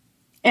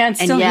 And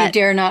still he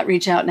dare not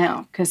reach out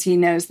now because he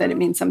knows that it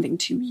means something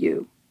to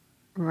you.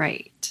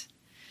 Right.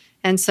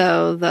 And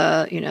so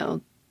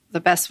the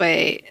best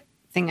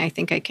thing I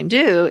think I can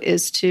do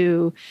is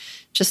to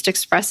just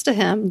express to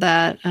him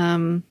that,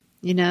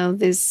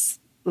 these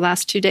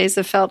last 2 days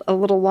have felt a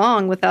little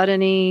long without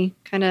any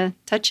kind of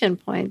touch-in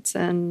points,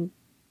 and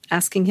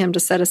asking him to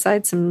set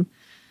aside some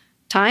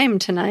time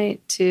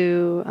tonight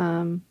to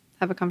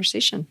have a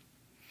conversation.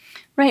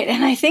 Right.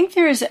 And I think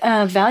there's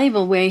a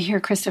valuable way here,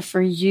 Krista,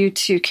 for you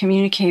to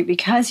communicate,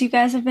 because you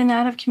guys have been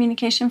out of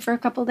communication for a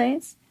couple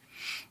days.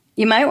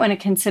 You might want to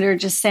consider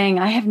just saying,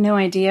 I have no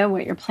idea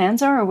what your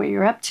plans are or what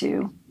you're up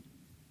to.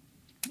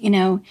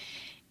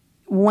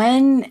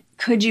 When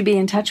could you be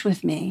in touch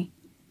with me?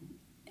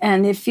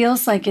 And it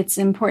feels like it's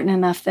important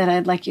enough that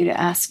I'd like you to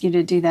ask you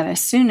to do that as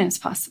soon as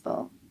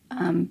possible.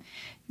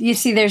 you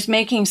see, there's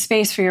making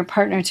space for your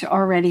partner to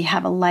already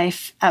have a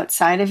life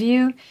outside of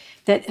you.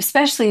 That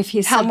especially if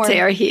he's somewhere. How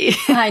dare he?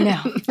 I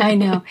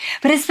know.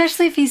 But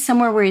especially if he's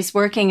somewhere where he's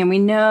working, and we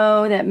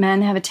know that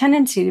men have a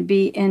tendency to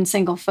be in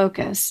single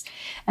focus.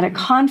 At a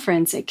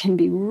conference, it can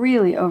be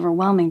really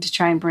overwhelming to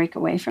try and break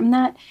away from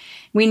that.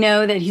 We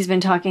know that he's been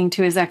talking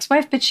to his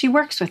ex-wife, but she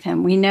works with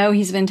him. We know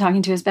he's been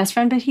talking to his best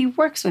friend, but he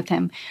works with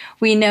him.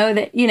 We know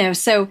that,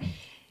 so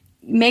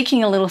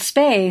making a little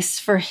space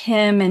for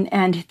him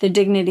and the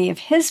dignity of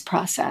his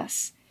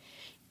process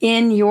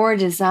in your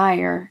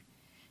desire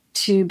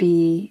to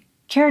be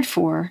cared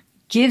for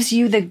gives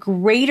you the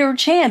greater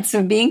chance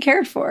of being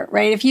cared for,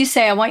 right? If you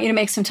say, I want you to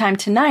make some time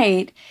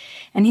tonight,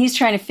 and he's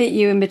trying to fit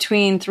you in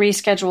between 3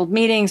 scheduled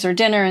meetings or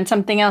dinner and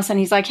something else, and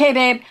he's like, hey,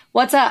 babe,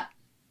 what's up?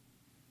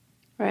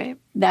 Right.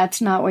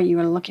 That's not what you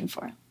are looking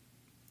for.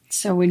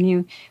 So when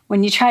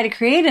you try to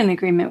create an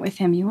agreement with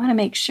him, you want to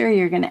make sure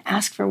you're going to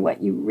ask for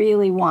what you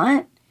really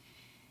want.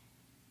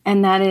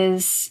 And that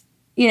is,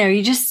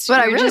 you just... What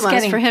I really want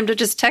is for him to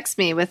just text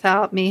me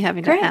without me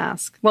having to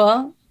ask.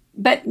 Well,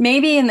 but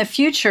maybe in the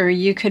future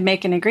you could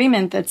make an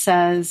agreement that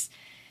says,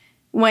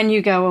 when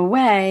you go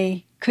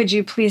away, could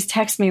you please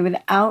text me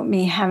without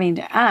me having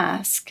to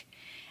ask?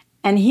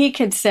 And he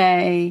could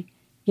say,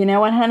 you know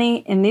what, honey,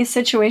 in these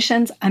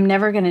situations, I'm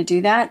never going to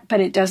do that, but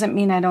it doesn't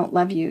mean I don't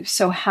love you.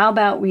 So how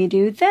about we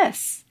do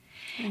this?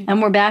 Mm-hmm.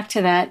 And we're back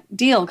to that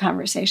deal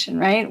conversation,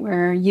 right?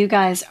 Where you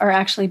guys are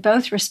actually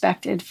both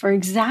respected for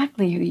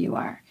exactly who you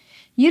are.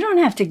 You don't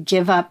have to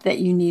give up that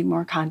you need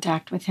more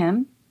contact with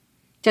him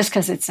just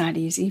because it's not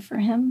easy for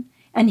him.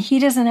 And he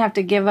doesn't have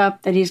to give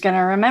up that he's going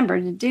to remember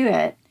to do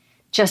it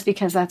just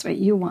because that's what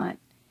you want.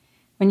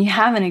 When you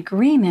have an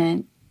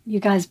agreement, you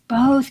guys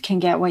both can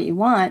get what you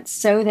want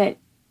so that,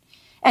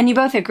 and you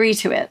both agree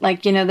to it.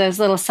 Like, those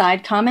little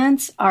side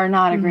comments are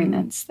not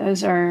agreements.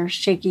 Those are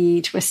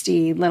shaky,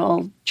 twisty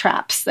little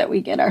traps that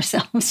we get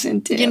ourselves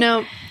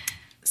into.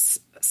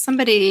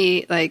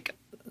 Somebody,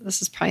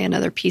 this is probably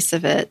another piece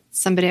of it.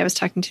 Somebody I was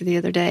talking to the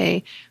other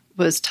day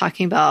was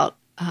talking about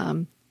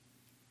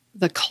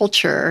the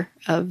culture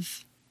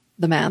of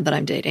the man that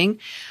I'm dating.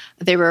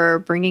 They were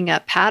bringing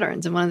up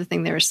patterns. And one of the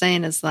things they were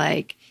saying is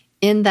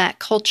in that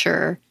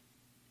culture,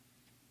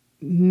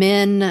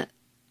 men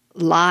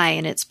lie,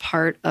 and it's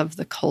part of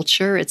the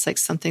culture. It's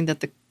something that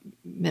the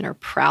men are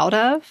proud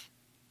of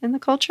in the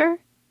culture.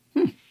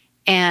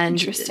 And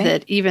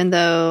that even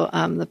though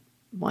the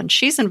one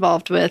she's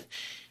involved with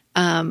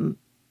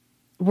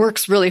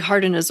works really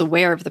hard and is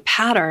aware of the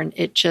pattern,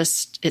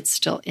 it's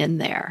still in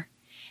there.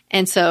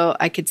 And so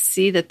I could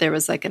see that there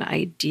was an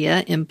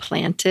idea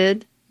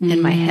implanted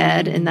in my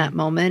head in that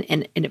moment.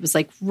 And it was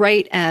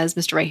right as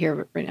Mr. Right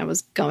Here right now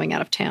was going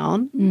out of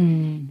town.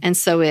 And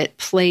so it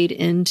played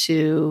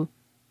into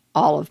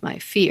all of my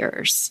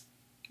fears.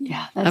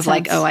 Yeah. Of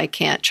I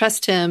can't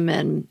trust him.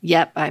 And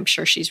yep, I'm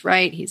sure she's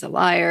right. He's a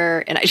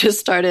liar. And I just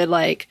started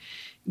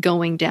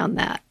going down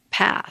that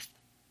path.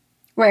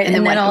 Right. And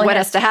then what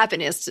has to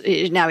happen is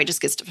now he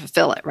just gets to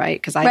fulfill it, right?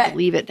 Because I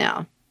believe it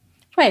now.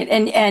 Right.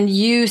 And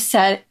you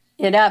set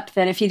it up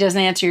that if he doesn't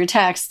answer your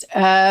text,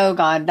 oh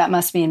God, that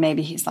must mean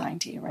maybe he's lying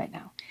to you right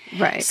now.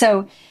 Right.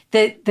 So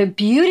the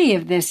beauty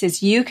of this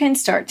is you can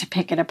start to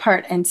pick it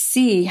apart and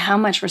see how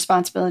much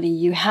responsibility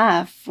you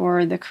have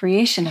for the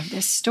creation of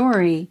this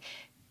story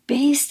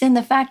based in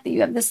the fact that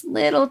you have this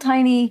little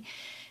tiny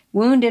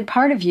wounded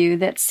part of you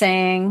that's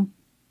saying,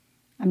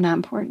 I'm not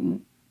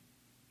important.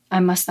 I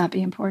must not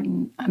be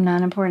important. I'm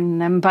not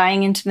important. I'm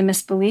buying into the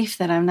misbelief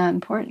that I'm not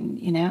important,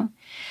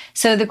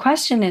 So the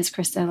question is,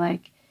 Krista,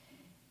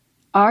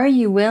 are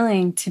you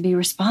willing to be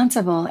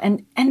responsible?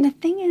 And the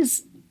thing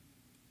is,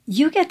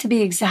 you get to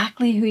be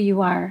exactly who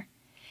you are.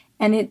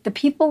 And the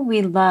people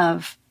we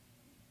love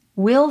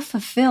will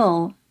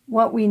fulfill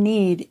what we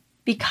need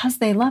because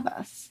they love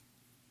us.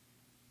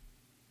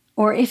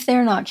 Or if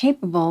they're not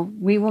capable,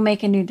 we will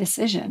make a new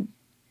decision.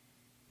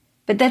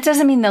 But that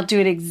doesn't mean they'll do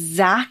it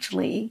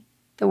exactly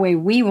the way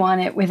we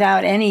want it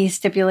without any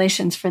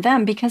stipulations for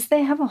them because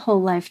they have a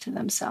whole life to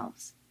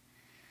themselves.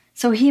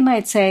 So he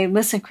might say,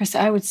 listen, Krista,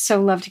 I would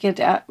so love to get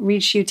to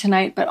reach you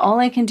tonight, but all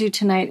I can do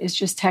tonight is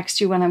just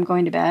text you when I'm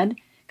going to bed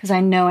because I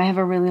know I have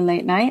a really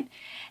late night.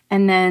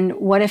 And then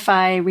what if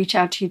I reach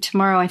out to you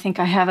tomorrow? I think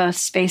I have a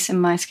space in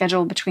my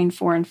schedule between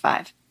 4 and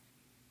 5.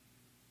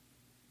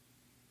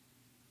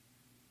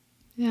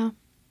 Yeah.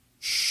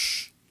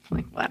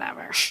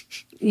 Whatever.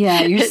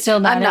 Yeah, you're still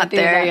not I'm not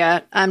there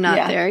yet. I'm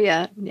not there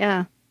yet.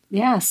 Yeah.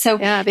 Yeah. So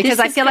because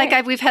I feel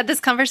like we've had this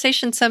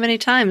conversation so many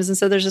times. And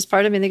so there's this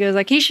part of me that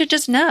goes he should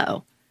just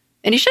know.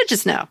 And he should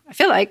just know. I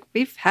feel like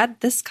we've had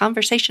this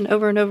conversation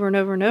over and over and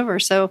over and over.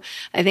 So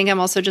I think I'm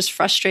also just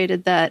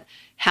frustrated that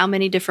how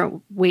many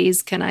different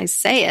ways can I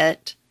say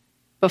it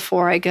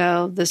before I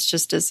go, this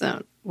just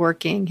isn't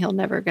working. He'll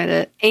never get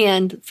it.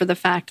 And for the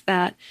fact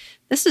that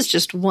this is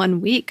just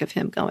 1 week of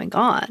him going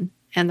gone.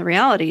 And the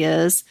reality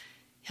is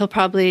he'll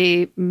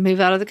probably move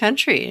out of the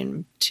country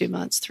in 2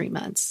 months, 3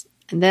 months.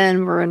 And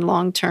then we're in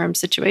long-term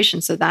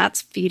situations. So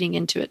that's feeding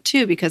into it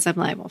too, because I'm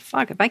like, well,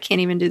 fuck, if I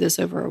can't even do this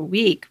over a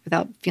week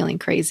without feeling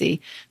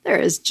crazy, there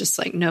is just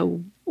like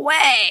no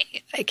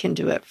way I can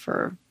do it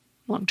for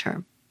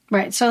long-term.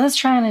 Right. So let's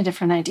try on a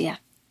different idea.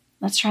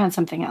 Let's try on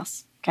something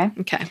else. Okay.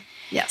 Okay.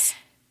 Yes.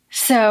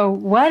 So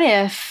what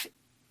if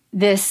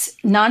this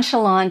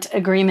nonchalant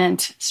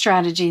agreement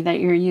strategy that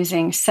you're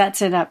using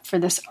sets it up for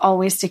this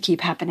always to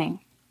keep happening?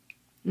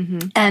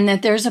 Mm-hmm. And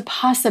that there's a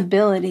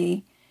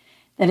possibility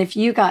that if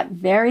you got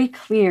very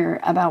clear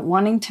about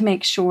wanting to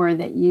make sure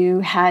that you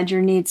had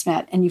your needs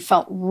met and you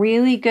felt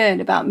really good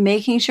about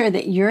making sure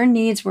that your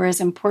needs were as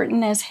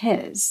important as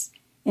his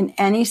in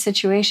any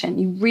situation,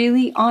 you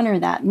really honor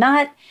that.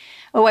 Not,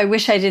 oh, I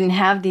wish I didn't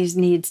have these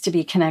needs to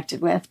be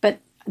connected with, but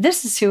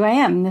this is who I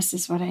am. This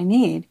is what I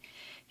need.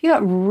 If you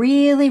got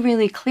really,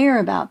 really clear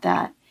about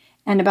that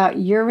and about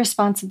your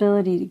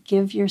responsibility to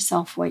give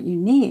yourself what you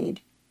need,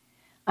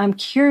 I'm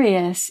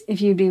curious if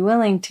you'd be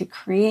willing to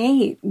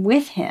create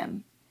with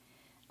him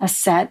a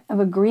set of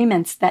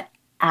agreements that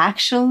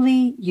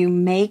actually you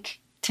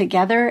make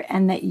together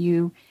and that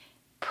you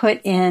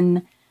put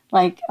in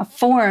like a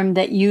form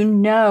that you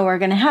know are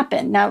going to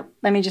happen. Now,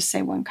 let me just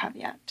say one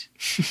caveat.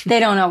 They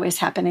don't always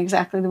happen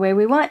exactly the way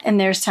we want. And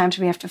there's times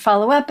we have to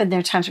follow up and there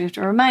are times we have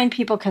to remind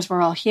people because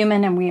we're all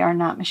human and we are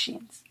not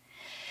machines.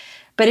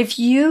 But if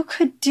you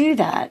could do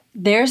that,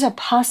 there's a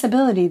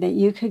possibility that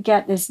you could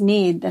get this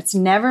need that's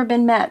never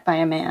been met by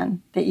a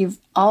man, that you've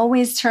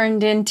always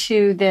turned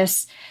into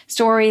this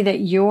story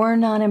that you're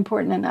not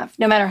important enough.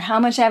 No matter how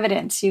much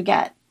evidence you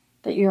get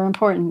that you're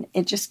important,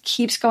 it just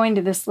keeps going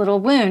to this little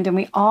wound. And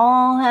we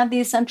all have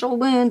these central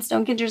wounds.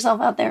 Don't get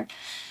yourself out there.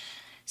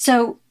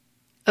 So,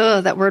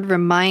 oh, that word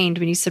remind,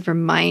 when you said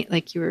remind,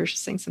 like you were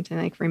saying something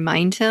like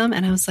remind him.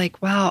 And I was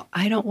like, wow,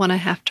 I don't want to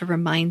have to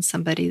remind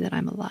somebody that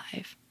I'm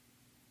alive.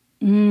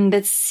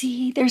 But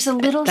see, there's a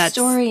little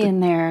story in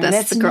there.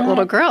 That's the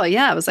little girl.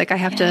 Yeah. I was like, I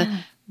have to,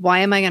 why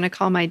am I going to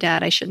call my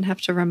dad? I shouldn't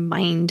have to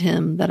remind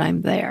him that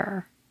I'm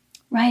there.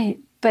 Right.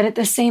 But at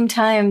the same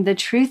time, the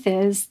truth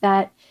is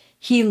that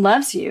he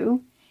loves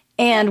you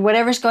and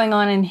whatever's going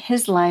on in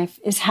his life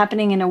is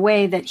happening in a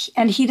way that,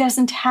 he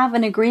doesn't have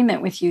an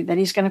agreement with you that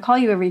he's going to call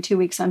you every 2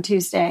 weeks on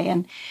Tuesday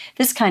and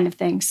this kind of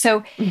thing.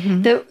 So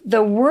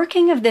the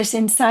working of this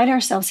inside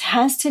ourselves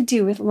has to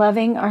do with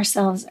loving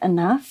ourselves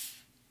enough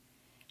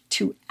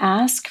to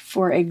ask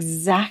for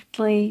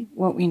exactly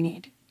what we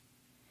need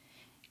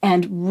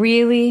and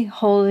really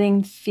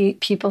holding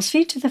people's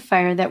feet to the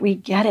fire that we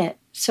get it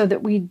so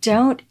that we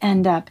don't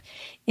end up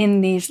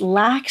in these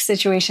lack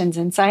situations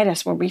inside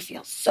us where we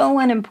feel so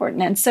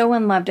unimportant and so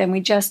unloved and we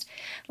just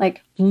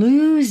like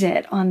lose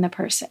it on the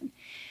person.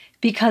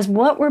 Because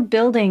what we're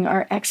building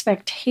are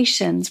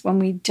expectations when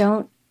we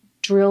don't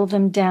drill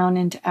them down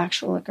into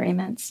actual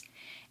agreements.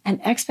 And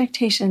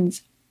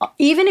expectations,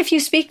 even if you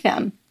speak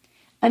them,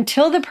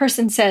 until the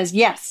person says,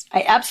 yes,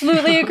 I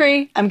absolutely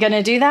agree, I'm going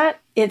to do that,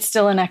 it's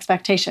still an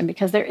expectation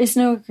because there is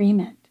no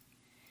agreement.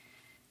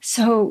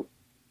 So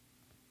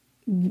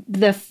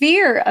the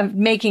fear of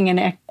making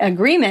an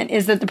agreement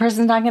is that the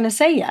person's not going to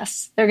say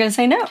yes. They're going to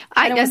say no.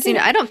 I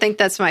don't think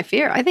that's my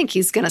fear. I think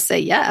he's going to say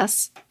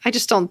yes. I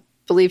just don't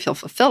believe he'll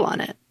fulfill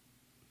on it.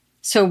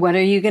 So what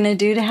are you going to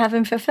do to have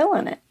him fulfill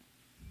on it?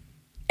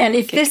 And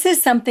if this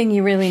is something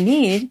you really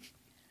need,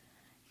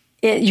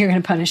 you're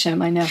going to punish him,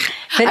 I know.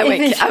 But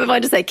I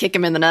wanted to say kick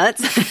him in the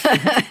nuts.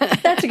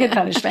 That's a good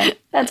punishment.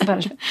 That's a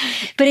punishment.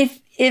 But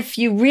if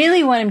you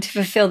really want him to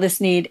fulfill this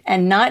need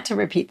and not to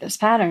repeat this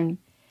pattern,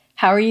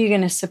 how are you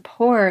going to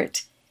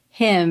support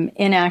him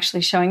in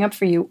actually showing up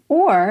for you?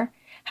 Or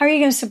how are you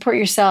going to support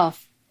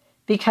yourself?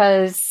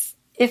 Because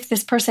if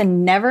this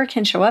person never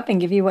can show up and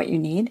give you what you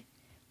need,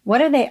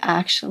 what are they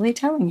actually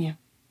telling you?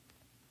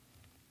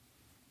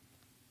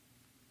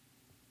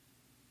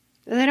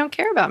 They don't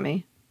care about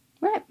me.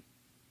 Right.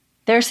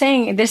 They're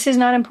saying, this is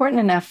not important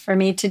enough for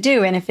me to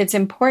do. And if it's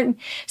important,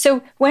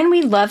 so when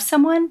we love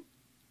someone,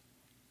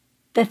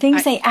 the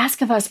things they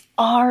ask of us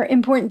are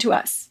important to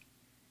us.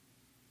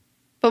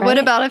 But what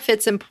about if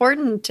it's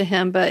important to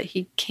him, but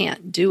he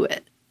can't do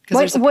it?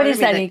 What is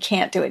that he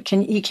can't do it?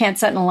 He can't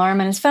set an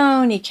alarm on his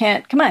phone. He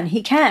can't, come on,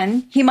 he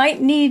can. He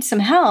might need some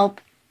help.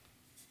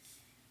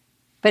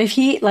 But if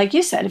he, like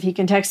you said, if he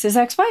can text his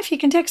ex-wife, he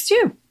can text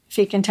you. If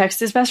he can text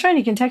his best friend,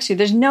 he can text you.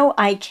 There's no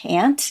I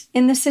can't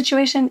in this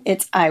situation.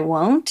 It's I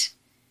won't.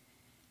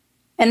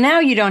 And now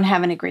you don't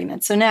have an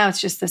agreement. So now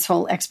it's just this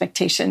whole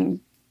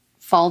expectation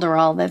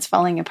falderall that's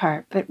falling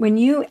apart. But when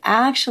you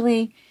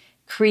actually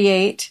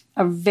create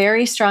a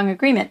very strong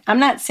agreement, I'm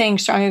not saying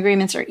strong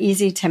agreements are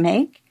easy to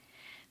make,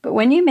 but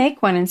when you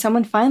make one and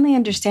someone finally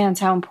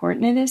understands how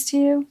important it is to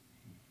you,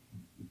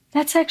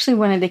 that's actually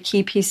one of the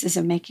key pieces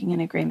of making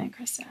an agreement,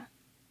 Krista.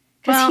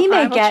 Because he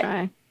may get...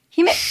 Try.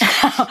 He may,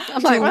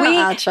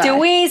 do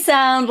we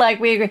sound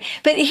like we agree?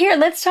 But here,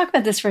 let's talk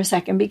about this for a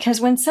second,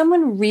 because when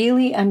someone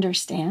really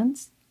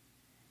understands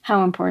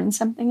how important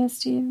something is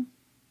to you,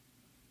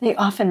 they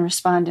often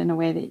respond in a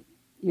way that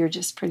you're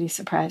just pretty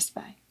surprised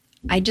by.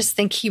 I just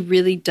think he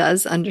really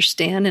does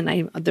understand.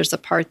 And there's a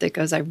part that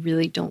goes, I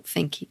really don't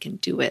think he can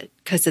do it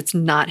because it's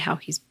not how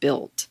he's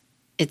built.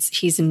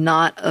 He's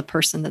not a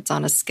person that's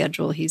on a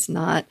schedule. He's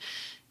not,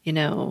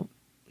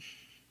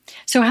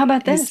 So how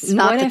about this? He's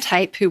not the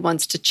type who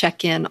wants to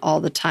check in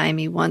all the time.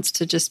 He wants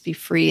to just be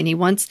free. And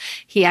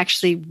he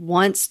actually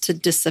wants to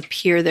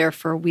disappear there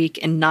for a week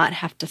and not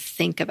have to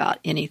think about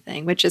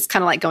anything, which is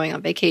kind of like going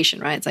on vacation,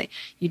 right? It's like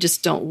you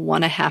just don't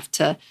want to have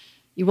to,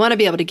 you want to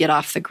be able to get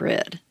off the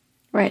grid.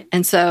 Right.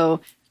 And so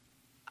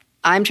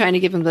I'm trying to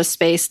give him the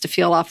space to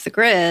feel off the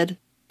grid,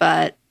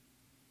 but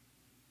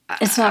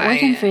it's not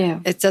working for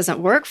you. It doesn't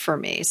work for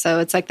me. So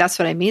it's like, that's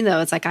what I mean, though.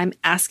 It's like I'm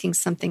asking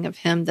something of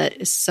him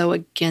that is so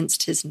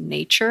against his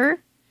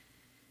nature.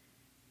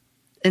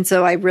 And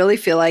so I really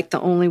feel like the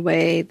only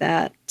way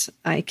that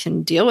I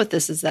can deal with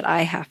this is that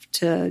I have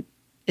to,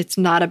 it's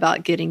not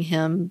about getting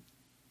him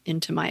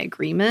into my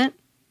agreement.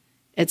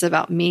 It's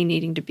about me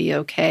needing to be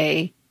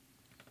okay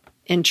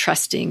and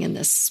trusting in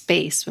this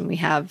space when we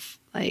have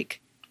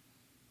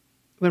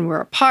when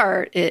we're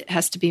apart, it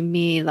has to be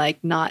me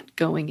not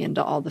going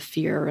into all the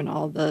fear and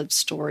all the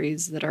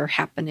stories that are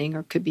happening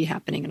or could be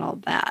happening and all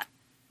that.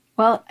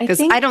 Well,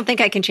 because I don't think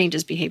I can change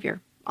his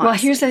behavior.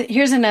 Honestly. Well,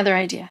 here's another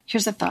idea.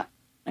 Here's a thought.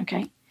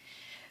 Okay.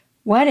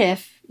 What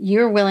if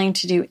you're willing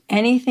to do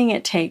anything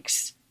it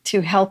takes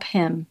to help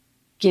him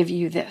give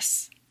you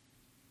this?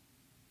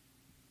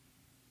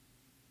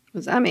 What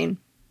does that mean?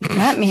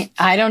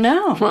 I don't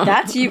know.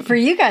 That's for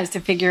you guys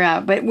to figure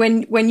out. But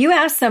when you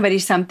ask somebody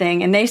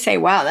something and they say,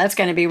 wow, that's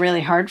going to be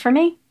really hard for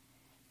me,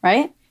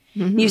 right?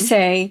 Mm-hmm. You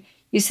say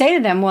to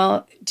them,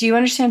 well, do you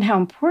understand how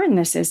important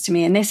this is to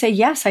me? And they say,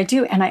 yes, I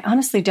do. And I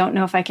honestly don't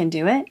know if I can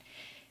do it.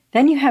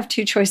 Then you have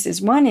two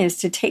choices. One is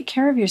to take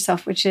care of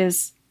yourself, which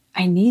is,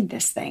 I need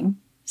this thing.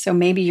 So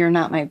maybe you're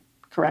not my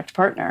correct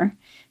partner,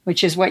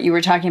 which is what you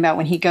were talking about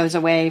when he goes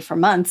away for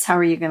months. How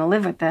are you going to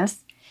live with this?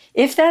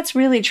 If that's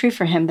really true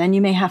for him, then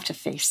you may have to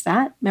face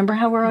that. Remember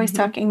how we're always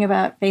talking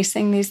about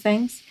facing these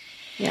things?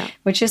 Yeah.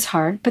 Which is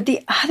hard. But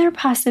the other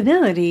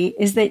possibility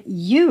is that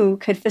you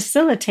could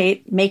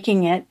facilitate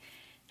making it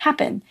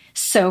happen.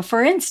 So,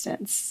 for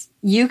instance,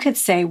 you could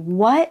say,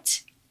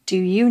 what do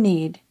you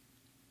need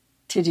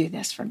to do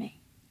this for me?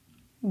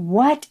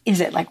 What is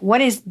it?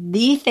 What is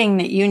the thing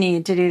that you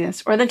need to do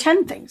this? Or the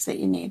 10 things that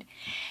you need?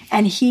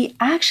 And he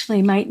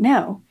actually might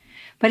know.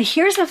 But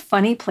here's a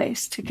funny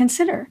place to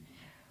consider.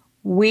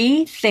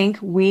 We think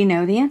we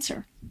know the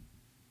answer,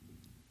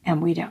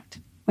 and we don't.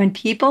 When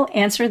people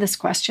answer this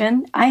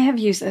question, I have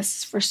used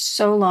this for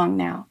so long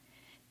now,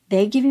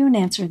 they give you an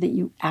answer that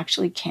you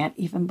actually can't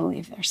even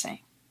believe they're saying.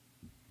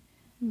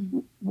 Mm-hmm.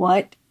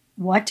 What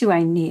do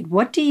I need?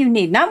 What do you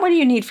need? Not what do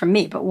you need from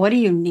me, but what do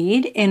you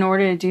need in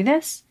order to do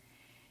this?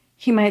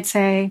 He might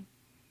say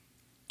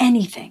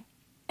anything.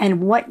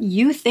 And what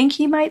you think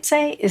he might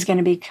say is going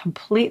to be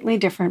completely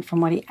different from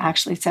what he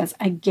actually says.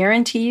 I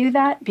guarantee you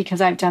that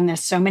because I've done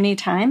this so many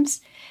times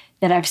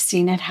that I've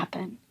seen it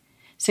happen.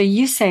 So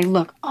you say,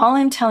 look, all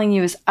I'm telling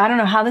you is I don't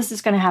know how this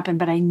is going to happen,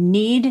 but I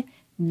need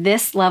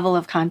this level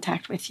of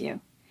contact with you.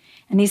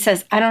 And he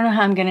says, I don't know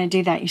how I'm going to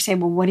do that. You say,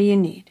 well, what do you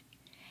need?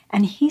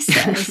 And he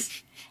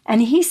says, I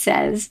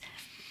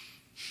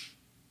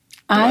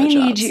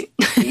need you.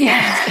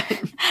 Yeah.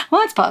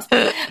 Well, it's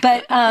possible.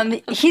 But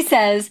he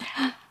says,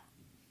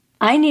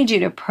 I need you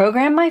to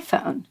program my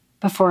phone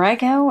before I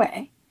go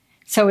away.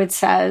 So it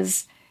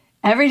says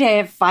every day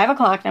at 5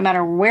 o'clock, no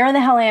matter where the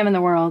hell I am in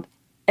the world,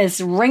 as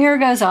ringer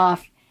goes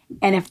off.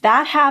 And if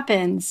that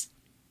happens,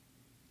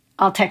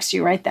 I'll text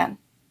you right then.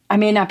 I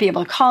may not be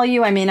able to call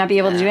you. I may not be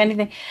able to do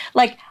anything.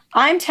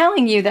 I'm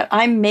telling you that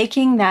I'm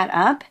making that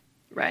up.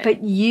 Right. But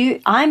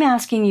I'm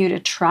asking you to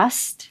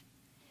trust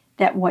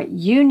that what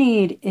you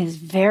need is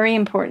very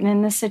important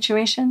in this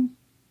situation.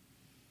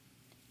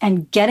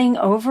 And getting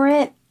over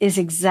it is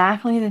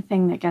exactly the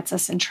thing that gets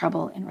us in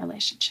trouble in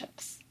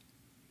relationships.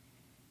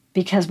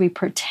 Because we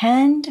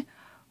pretend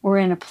we're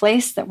in a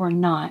place that we're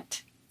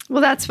not.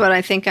 Well, that's what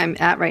I think I'm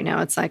at right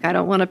now. It's like I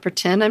don't want to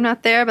pretend I'm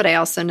not there, but I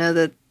also know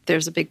that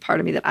there's a big part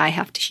of me that I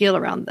have to heal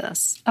around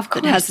this. Of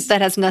course.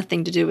 That has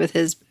nothing to do with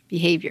his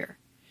behavior.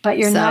 But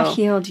you're not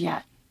healed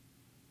yet.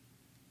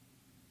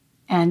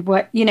 And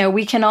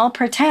we can all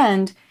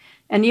pretend.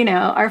 And,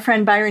 our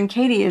friend Byron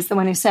Katie is the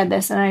one who said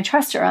this, and I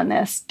trust her on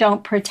this.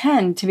 Don't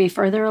pretend to be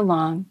further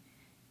along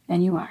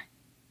than you are.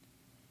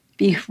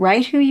 Be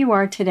right who you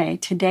are today.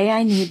 Today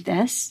I need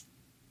this.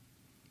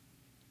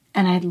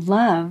 And I'd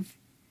love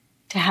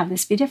to have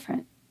this be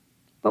different.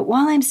 But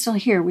while I'm still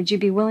here, would you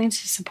be willing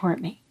to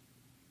support me?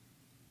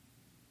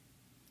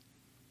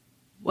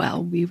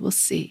 Well, we will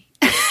see.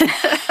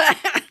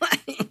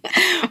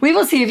 We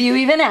will see if you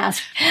even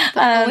ask.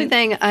 The only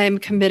thing I'm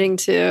committing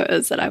to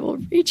is that I will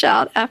reach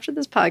out after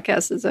this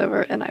podcast is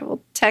over and I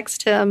will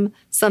text him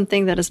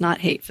something that is not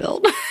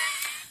hate-filled.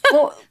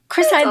 Well,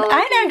 Chris,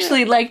 I'd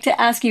actually like to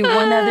ask you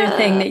one other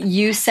thing that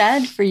you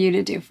said for you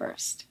to do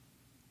first.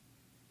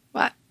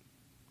 What?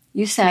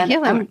 You said,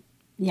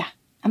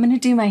 I'm going to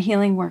do my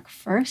healing work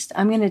first.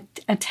 I'm going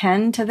to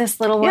attend to this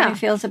little one who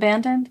feels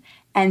abandoned,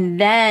 and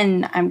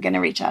then I'm going to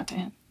reach out to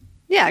him.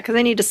 Yeah, because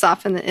I need to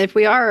soften. If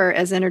we are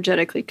as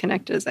energetically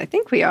connected as I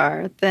think we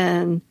are,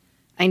 then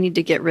I need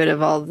to get rid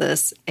of all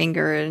this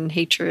anger and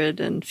hatred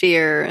and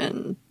fear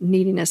and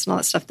neediness and all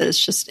that stuff that is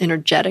just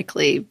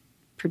energetically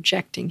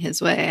projecting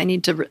his way. I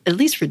need to at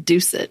least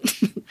reduce it.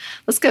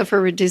 Let's go for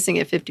reducing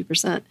it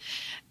 50%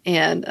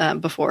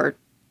 and before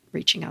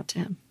reaching out to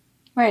him.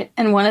 Right.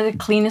 And one of the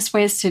cleanest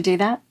ways to do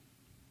that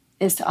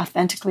is to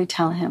authentically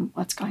tell him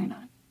what's going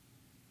on.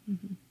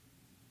 Mm-hmm.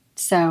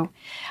 So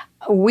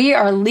we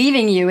are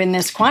leaving you in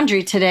this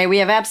quandary today. We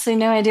have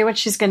absolutely no idea what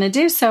she's going to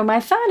do. So my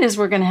thought is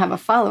we're going to have a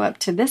follow-up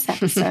to this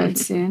episode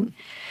soon.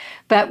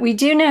 But we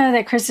do know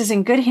that Chris is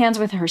in good hands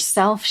with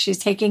herself. She's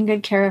taking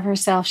good care of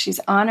herself. She's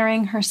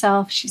honoring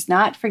herself. She's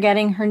not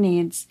forgetting her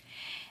needs.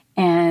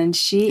 And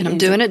I'm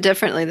doing it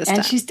differently this time.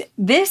 And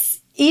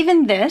this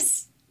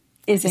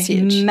is a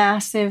huge.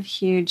 Massive,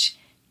 huge,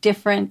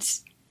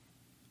 different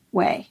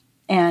way.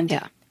 And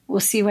we'll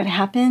see what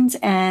happens.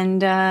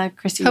 And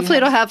Chrissy, hopefully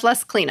it'll have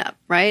less cleanup,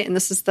 right? And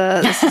this is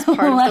part of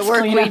the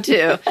work we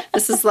do.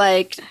 This is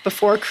like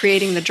before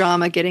creating the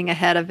drama, getting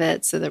ahead of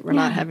it so that we're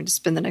not having to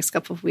spend the next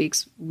couple of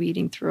weeks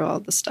weeding through all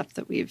the stuff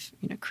that we've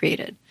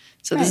created.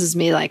 So this is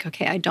me like,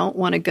 okay, I don't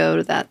want to go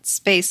to that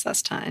space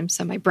last time.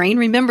 So my brain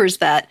remembers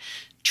that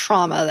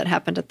trauma that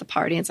happened at the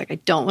party. And it's like, I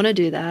don't want to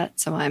do that.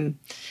 So I'm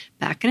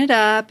backing it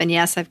up. And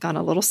yes, I've gone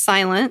a little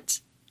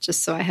silent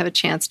just so I have a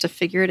chance to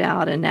figure it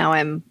out. And now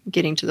I'm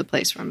getting to the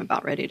place where I'm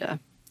about ready to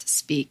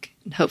speak.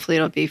 And hopefully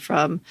it'll be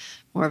from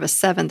more of a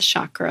seventh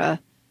chakra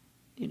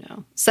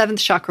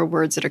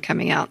words that are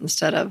coming out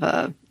instead of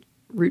a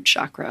root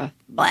chakra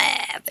blah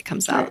that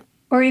comes out.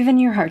 Or even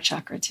your heart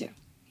chakra too.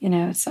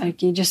 It's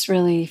like you just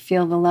really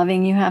feel the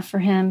loving you have for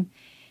him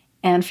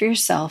and for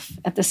yourself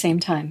at the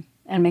same time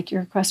and make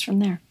your request from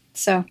there.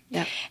 So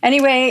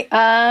anyway,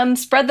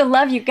 spread the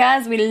love, you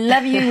guys. We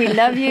love you. We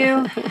love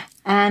you.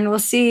 And we'll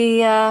see.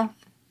 We'll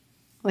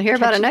hear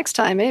about it next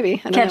time, maybe.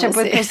 Catch up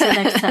with Krista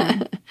next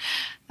time.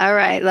 All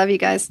right. Love you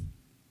guys.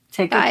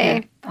 Take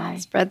care. Bye.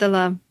 Spread the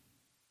love.